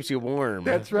if it keeps you warm.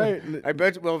 That's right. I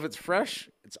bet you, well, if it's fresh,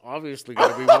 it's obviously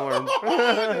going to be warm.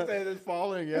 They say it's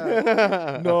falling,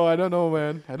 yeah. No, I don't know,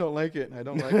 man. I don't like it.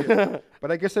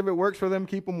 But I guess if it works for them,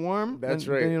 keep them warm. That's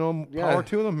then, right. Then, you know, power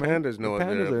to them, man. Pandas know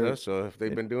it, so if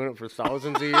they've been doing it for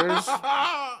thousands of years,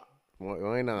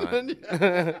 why not?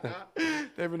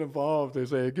 They've been evolved. They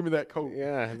say, give me that coat.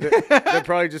 Yeah. They're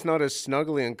probably just not as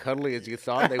snuggly and cuddly as you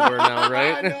thought they were now,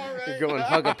 right? I know, right? You go and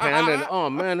hug a panda and,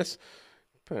 oh, man, this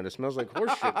panda smells like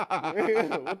horse shit.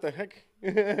 What the heck?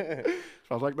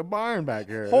 Smells like the barn back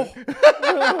here.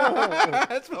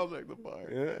 That smells like the barn.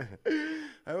 Yeah.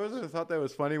 I always thought that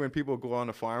was funny when people go on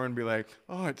a farm and be like,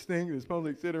 "Oh, it stinks. It smells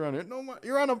like shit around here." No,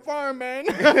 you're on a farm, man.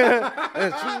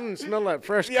 Smell that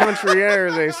fresh country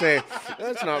air. They say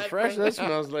that's not fresh. That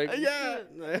smells like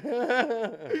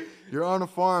You're on a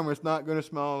farm. It's not gonna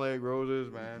smell like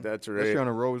roses, man. That's right. Unless you're on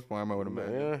a rose farm, I would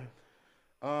imagine.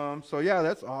 Yeah. So yeah,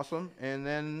 that's awesome. And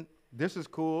then this is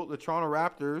cool. The Toronto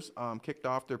Raptors kicked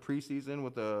off their preseason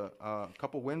with a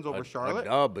couple wins over Charlotte. A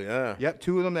dub, yeah. Yep,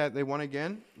 2 of them that they won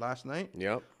again last night.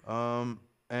 Yep.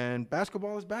 And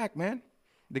basketball is back, man.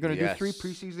 They're going to do 3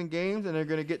 preseason games, and they're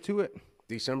going to get to it.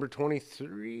 December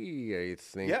 23, I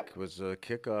think, was a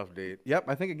kickoff date. Yep,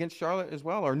 I think against Charlotte as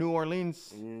well, or New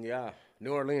Orleans. Yeah,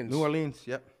 New Orleans. New Orleans,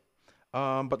 yep.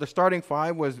 But the starting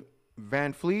 5 was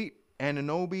Van Fleet,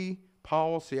 Anunoby,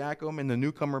 Powell, Siakam, and the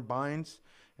newcomer Bynes.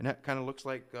 And that kind of looks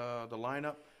like the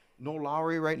lineup. No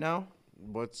Lowry right now.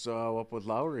 What's up with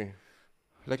Lowry?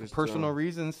 Like just, personal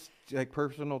reasons, like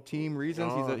personal team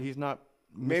reasons. He's not.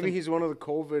 Maybe he's one of the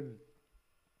COVID.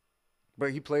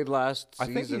 But he played last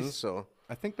season, so.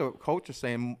 I think the coach is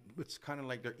saying it's kind of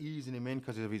like they're easing him in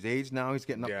because of his age now. He's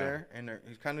getting up there. And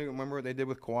he's kind of, remember what they did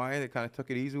with Kawhi? They kind of took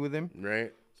it easy with him.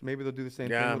 Right. So maybe they'll do the same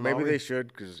thing with maybe Lowry. they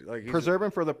should. Cause, like, preserve him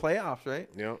for the playoffs, right?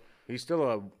 Yeah. He's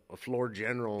still a floor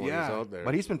general when he's out there.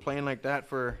 But he's been playing like that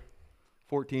for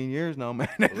 14 years now, man.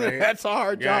 That's a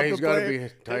hard job to play. Yeah, he's got to be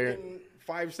tired.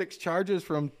 5-6 charges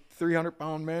from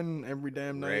 300-pound men every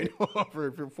damn night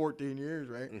for 14 years,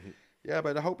 right? Mm-hmm. Yeah,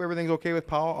 but I hope everything's okay with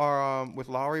Powell or with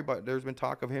Lowry. But there's been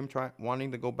talk of him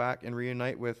wanting to go back and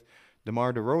reunite with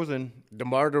DeMar DeRozan.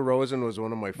 DeMar DeRozan was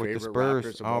one of my favorite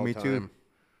Raptors of all me time. Too.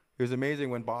 It was amazing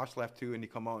when Bosch left too, and he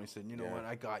come out and he said, "You know what?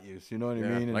 I got you." You know what I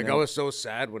mean? And like I was so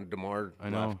sad when DeMar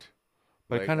left.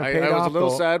 But like, it kind of I was a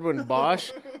little sad when Bosch,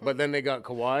 but then they got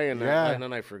Kawhi, and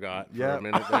then I forgot for a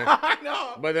minute there. I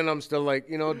know. But then I'm still like,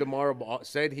 DeMar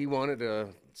said he wanted to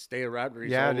stay a Raptor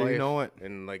his whole life, you know it.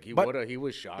 And like he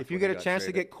was shocked. If you get a chance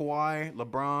to get Kawhi,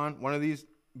 LeBron, one of these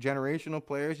generational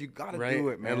players, you got to do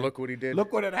it, man. And look what he did.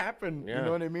 Look what had happened. Yeah. You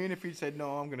know what I mean? If he said,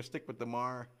 "No, I'm going to stick with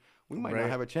DeMar," we might not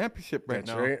have a championship now.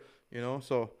 That's right.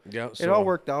 So it all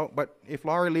worked out. But if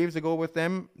Lowry leaves to go with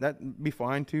them, that'd be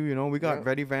fine too. We got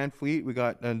Reddy Van Fleet. We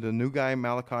got the new guy,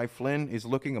 Malachi Flynn, is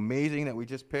looking amazing that we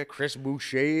just picked. Chris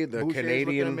Boucher, the Canadian.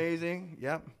 Looking amazing.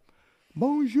 Yep.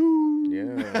 Bonjour.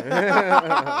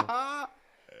 Yeah.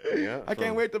 I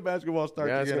can't wait till basketball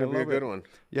starts again. It's going to be a good one.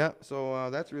 Yeah, so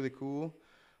that's really cool.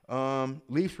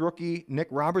 Leafs rookie Nick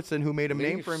Robertson, who made a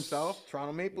name for himself.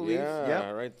 Toronto Maple Leafs.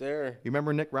 Yeah, right there. You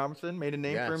remember Nick Robertson made a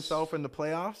name for himself in the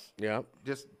playoffs? Yep.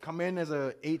 Just come in as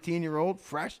a 18-year-old,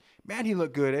 fresh. Man, he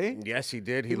looked good, eh? Yes, he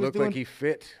did. He looked like he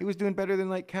fit. He was doing better than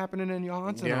like Kapanen and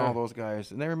Johansson and all those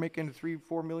guys, and they were making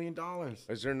 $3-4 million.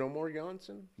 Is there no more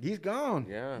Johansson? He's gone.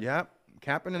 Yeah. Yep.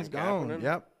 Kapanen's gone. Kapanen?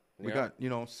 Yep. We got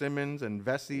Simmons and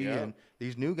Vesey and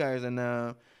these new guys, and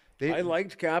I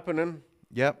liked Kapanen.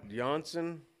 Yep.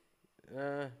 Johansson.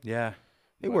 Yeah.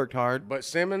 He worked hard. But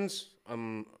Simmons,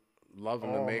 I'm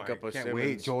loving the makeup of Simmons. Simmons.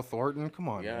 Wait, Joe Thornton, come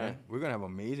on, man. We're gonna have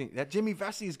amazing. That Jimmy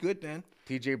Vesey is good, then.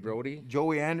 T.J. Brody.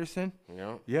 Joey Anderson.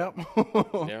 Yeah. Yep.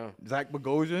 Yeah. Zach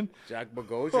Bogosian. Yeah.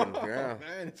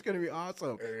 Man, it's gonna be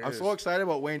awesome. I'm so excited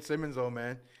about Wayne Simmons, though,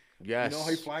 man. Yes. You know how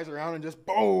he flies around and just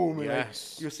boom. And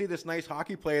yes. You'll see this nice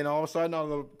hockey play, and all of a sudden, out of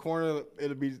the corner,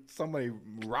 it'll be somebody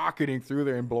rocketing through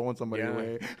there and blowing somebody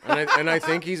away. and I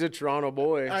think he's a Toronto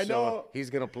boy. I know. So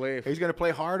he's going to play. He's going to play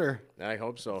harder. I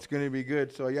hope so. It's going to be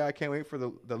good. So, yeah, I can't wait for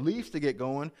the Leafs to get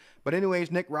going. But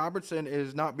anyways, Nick Robertson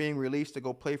is not being released to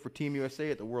go play for Team USA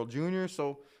at the World Juniors.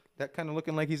 So that kind of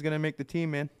looking like he's going to make the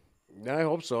team, man. I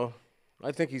hope so.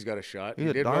 I think he's got a shot.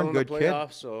 He's he a darn good kid.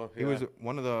 So, He was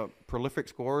one of the prolific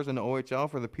scorers in the OHL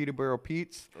for the Peterborough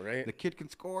Petes. Right. The kid can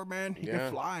score, man. He can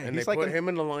fly. And he's they like put him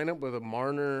in the lineup with a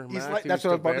Marner. That's what I was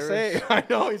about to say. I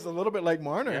know. He's a little bit like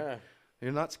Marner. Yeah.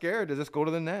 You're not scared to just go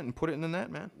to the net and put it in the net,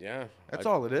 man. Yeah. That's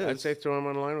all it is. I'd say throw him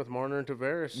on the line with Marner and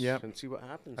Tavares and see what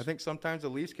happens. I think sometimes the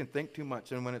Leafs can think too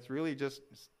much, and when it's really just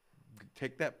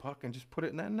take that puck and just put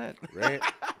it in that net. Right.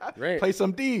 Right. Play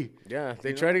some D. Yeah.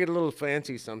 They try to get a little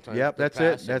fancy sometimes. Yep, that's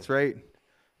it. That's right.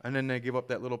 And then they give up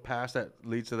that little pass that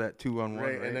leads to that 2-on-1.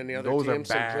 Right. And then the other team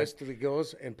simplistically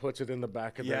goes and puts it in the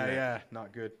back of the net. Yeah.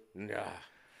 Not good. Yeah.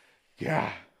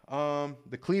 Yeah.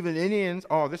 The Cleveland Indians.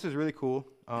 Oh, this is really cool.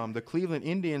 The Cleveland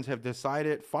Indians have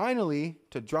decided finally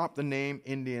to drop the name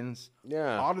Indians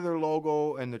out of their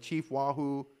logo, and the Chief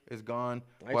Wahoo is gone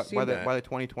by the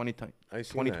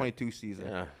 2022 season.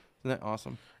 Yeah. Isn't that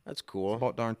awesome? That's cool. It's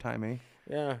about darn time, eh?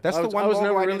 Yeah. That's the one. I was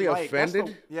never logo really I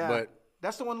offended. But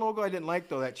that's the one logo I didn't like,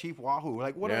 though. That Chief Wahoo.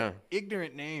 Like, what an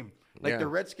ignorant name. Like the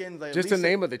Redskins. Just the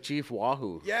name of the Chief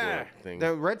Wahoo. Yeah. Thing.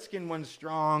 The Redskin one's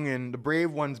strong, and the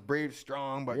Brave one's brave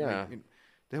strong, but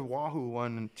the Wahoo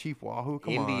one, Chief Wahoo,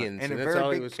 come Indians, on. And a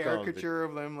very big caricature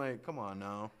of them, like, come on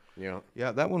now. Yeah.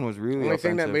 Yeah, that one was really The only offensive.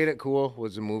 thing that made it cool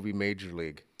was the movie Major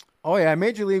League. Oh, yeah,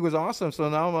 Major League was awesome. So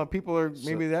now people are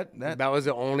maybe that was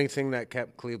the only thing that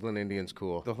kept Cleveland Indians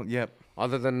cool. Yep.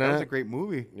 Other than that. That was a great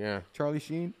movie. Yeah. Charlie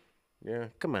Sheen. Yeah.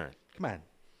 Come on.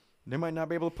 They might not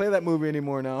be able to play that movie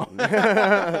anymore now.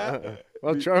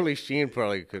 Well, Charlie Sheen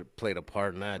probably could have played a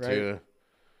part in that, too.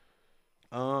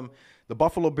 The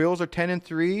Buffalo Bills are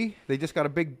 10-3. They just got a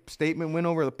big statement win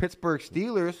over the Pittsburgh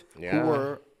Steelers, who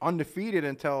were undefeated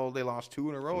until they lost 2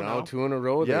 in a row. Now 2 in a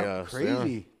row. Yeah,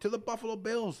 crazy. To the Buffalo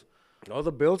Bills. Oh,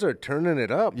 the Bills are turning it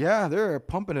up. Yeah, they're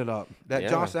pumping it up.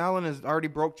 Josh Allen has already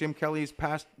broke Jim Kelly's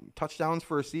past touchdowns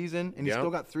for a season, and he's still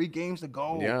got 3 games to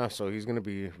go. Yeah, so he's going to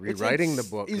be rewriting the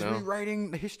book He's now. rewriting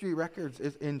the history records.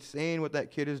 It's insane what that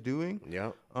kid is doing.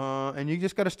 Yeah. And you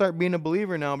just got to start being a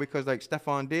believer now, because like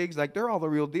Stephon Diggs, like they're all the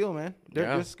real deal, man.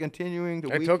 They're just continuing to.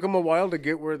 It took them a while to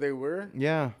get where they were.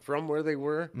 Yeah. From where they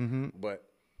were. Mm-hmm. But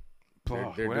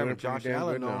they're doing Josh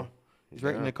Allen now. He's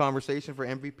right in the conversation for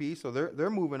MVP, so they're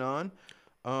moving on.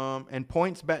 And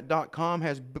PointsBet.com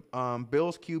has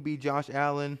Bills QB Josh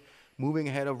Allen moving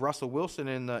ahead of Russell Wilson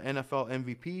in the NFL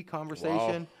MVP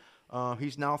conversation. Wow.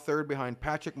 He's now 3rd behind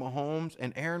Patrick Mahomes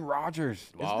and Aaron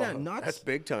Rodgers. Wow. Isn't that nuts? That's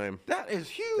big time. That is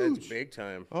huge. That's big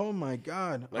time. Oh, my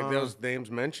God. Like those names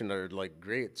mentioned are like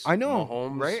greats. I know.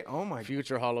 Mahomes, right? Oh, my.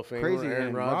 Future Hall of Famer. Crazy.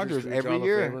 Aaron Rodgers every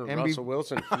year. Russell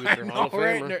Wilson, future Hall of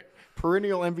Famer. Right?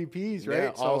 Perennial MVPs, right?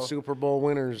 Yeah, all Super Bowl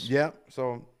winners. Yeah,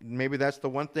 so maybe that's the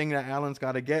one thing that Allen's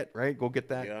got to get, right? Go get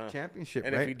that championship,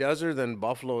 and right? if he does her, then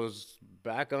Buffalo's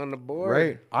back on the board.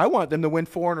 Right. I want them to win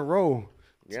 4 in a row.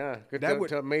 Yeah,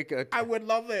 to make a. I would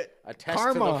love it. A test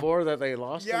to the 4 that they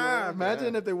lost. Yeah,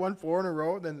 imagine if they won 4 in a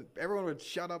row, then everyone would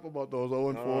shut up about those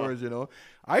 0-4s. You know,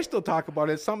 I still talk about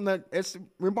it. It's something that it's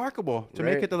remarkable to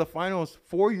make it to the finals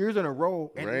 4 years in a row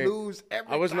and lose every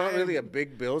time. I was not really a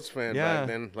big Bills fan back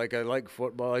then. Like I like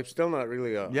football. I'm still not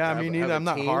really a. Yeah, me neither. I'm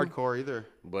not hardcore either.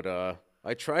 But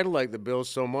I try to like the Bills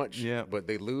so much, but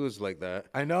they lose like that.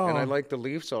 I know. And I like the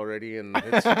Leafs already, and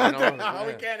it's, we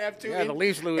can't have 2 the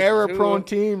Leafs lose error-prone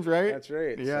teams, right? That's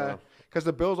right. Yeah, because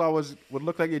the Bills always would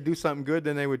look like they'd do something good,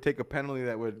 then they would take a penalty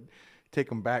that would take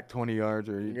them back 20 yards,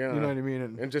 or you know what I mean?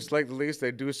 And just like the Leafs,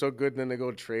 they do so good, then they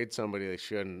go trade somebody they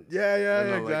shouldn't.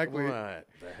 Yeah, exactly. Like, what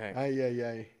the heck?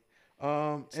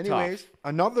 Anyways,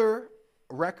 another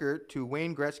record to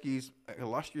Wayne Gretzky's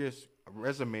illustrious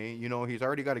resume. You know, he's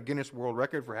already got a Guinness World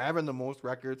Record for having the most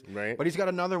records. Right. But he's got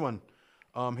another one.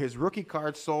 His rookie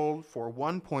card sold for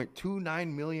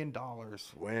 $1.29 million.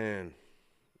 Man,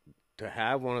 to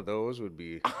have one of those would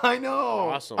be I know.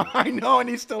 Awesome. I know, and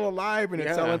he's still alive, and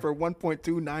it's selling for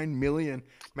 $1.29 million.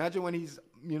 Imagine when he's,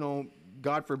 you know,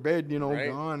 God forbid, you know,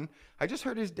 gone. I just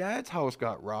heard his dad's house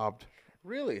got robbed.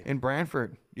 Really? In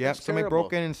Brantford. Yep. Somebody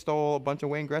broke in and stole a bunch of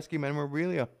Wayne Gretzky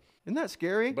memorabilia. Isn't that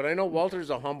scary? But I know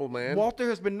Walter's a humble man. Walter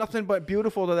has been nothing but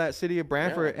beautiful to that city of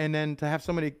Brantford. And then to have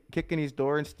somebody kick in his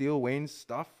door and steal Wayne's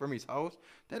stuff from his house,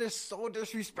 that is so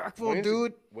disrespectful,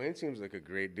 dude. Wayne seems like a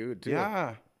great dude, too.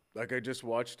 Yeah. Like, I just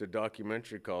watched a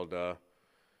documentary called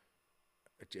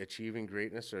Achieving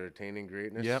Greatness or Attaining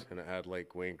Greatness. Yep. And it had,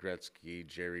 like, Wayne Gretzky,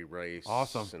 Jerry Rice.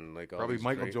 Awesome. And, like, all probably these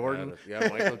Michael Jordan. Yeah,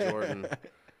 Michael Jordan.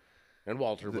 And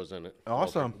Walter was in it.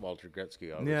 Awesome. Walter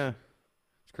Gretzky, obviously. Yeah.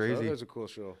 It's crazy. So that was a cool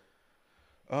show.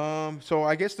 So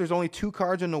I guess there's only 2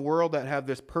 cards in the world that have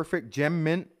this perfect gem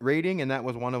mint rating, and that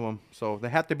was one of them. So they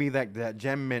have to be that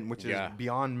gem mint, which is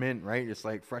beyond mint, right? It's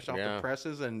like fresh off the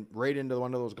presses and right into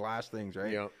one of those glass things,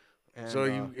 right? Yeah. And,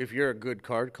 so if you're a good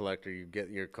card collector, you get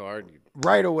your card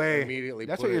right away. Immediately.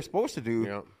 That's what you're supposed to do.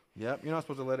 Yep. Yep. You're not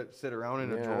supposed to let it sit around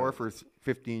in a drawer for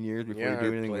 15 years before you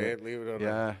do anything with it. Leave it on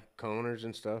the counters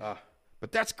and stuff.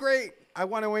 But that's great. I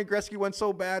want a Wayne Gretzky one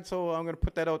so bad, so I'm going to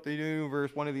put that out to the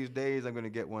universe. One of these days, I'm going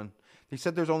to get one. He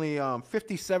said there's only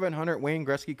 5,700 Wayne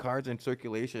Gretzky cards in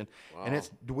circulation, and it's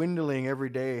dwindling every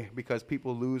day because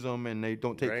people lose them and they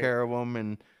don't take care of them,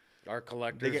 and our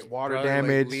collectors they get water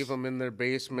damage, leave them in their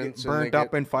basements, burnt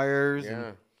up in fires. Yeah.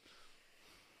 And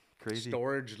crazy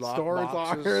storage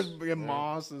lockers,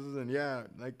 mosses, and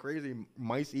like crazy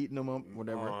mice eating them up,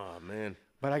 whatever. Oh man.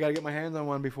 But I got to get my hands on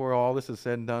one before all this is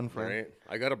said and done, friend. Right.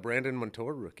 I got a Brandon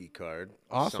Montour rookie card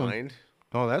signed.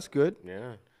 Oh, that's good.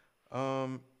 Yeah.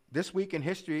 This week in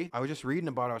history, I was just reading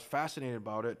about it. I was fascinated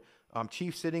about it.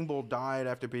 Chief Sitting Bull died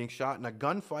after being shot in a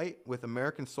gunfight with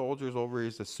American soldiers over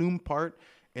his assumed part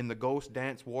in the Ghost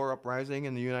Dance War uprising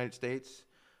in the United States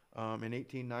in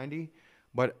 1890.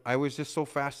 But I was just so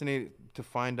fascinated to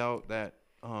find out that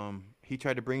he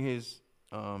tried to bring his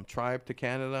tribe to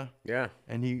Canada. Yeah.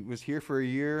 And he was here for a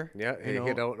year. Yeah, he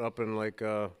hid out up in like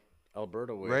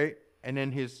Alberta way. Right. And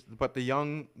then but the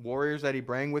young warriors that he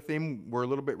brought with him were a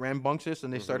little bit rambunctious,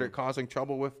 and they started causing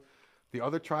trouble with the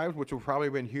other tribes, which would probably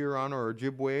have been Huron or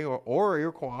Ojibwe or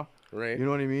Iroquois. Right. You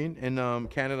know what I mean? And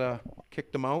Canada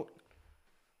kicked them out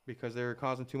because they were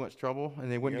causing too much trouble,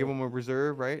 and they wouldn't give him a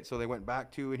reserve, right? So they went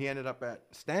back and he ended up at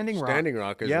Standing Rock. Standing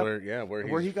Rock is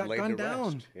where he got gunned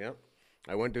down. Yep.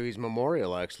 I went to his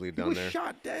memorial actually down there. He was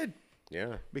shot dead.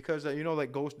 Yeah. Because,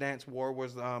 like Ghost Dance War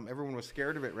was, everyone was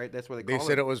scared of it, right? That's what they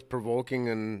said it was provoking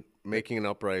and making an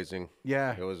uprising.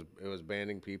 Yeah. It was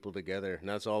banding people together, and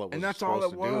that's all it was. And that's all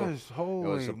it was. Holy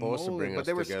it was supposed to bring us together. But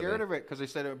they were scared of it because they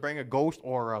said it would bring a ghost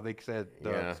aura, they said,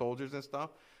 the soldiers and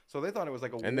stuff. So they thought it was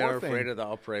like a war thing. And they were afraid of the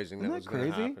uprising that was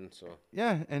going to happen. So.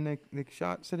 Yeah, and they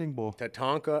shot Sitting Bull.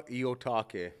 Tatanka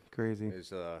Iotake. Crazy. Is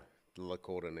the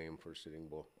Lakota name for Sitting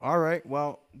Bull. All right.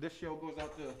 Well, this show goes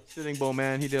out to Sitting Bull,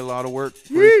 man. He did a lot of work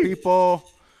for his people.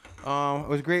 It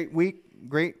was a great week.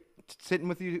 Great sitting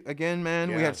with you again, man.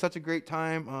 Yeah. We had such a great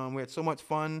time. We had so much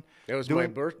fun. It was my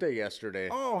birthday yesterday.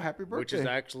 Oh, happy birthday. Which is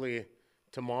actually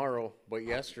tomorrow, but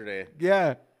yesterday.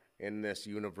 Yeah. In this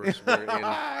universe we're in.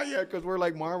 Yeah, because we're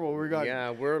like Marvel. We're like...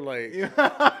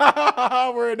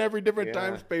 we're in every different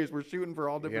time space. We're shooting for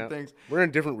all different things. We're in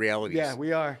different realities. Yeah,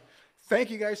 we are. Thank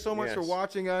you guys so much for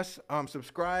watching us.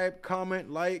 Subscribe,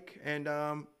 comment, like, and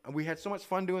we had so much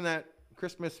fun doing that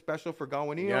Christmas special for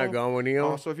Gawaneo. Yeah,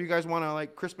 Gawaneo. So if you guys want to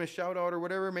Christmas shout out or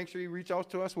whatever, make sure you reach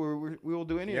out to us. We will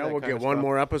do any of that. Yeah, we'll get one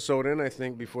more episode in, I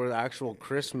think, before the actual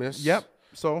Christmas. Yep.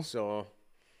 So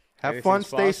have fun,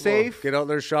 stay safe. Get out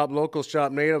there, shop local,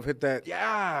 shop native. Hit that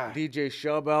DJ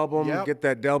Shub album. Yep. Get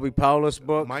that Delby Paulus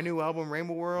book. My new album,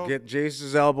 Rainbow World. Get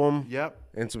Jace's album. Yep.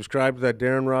 And subscribe to that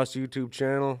Darren Ross YouTube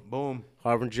channel. Boom.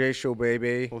 Harv N Jace Show,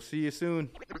 baby. We'll see you soon.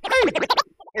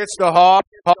 It's the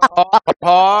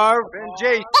Harv N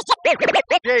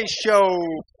Jace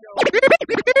Show.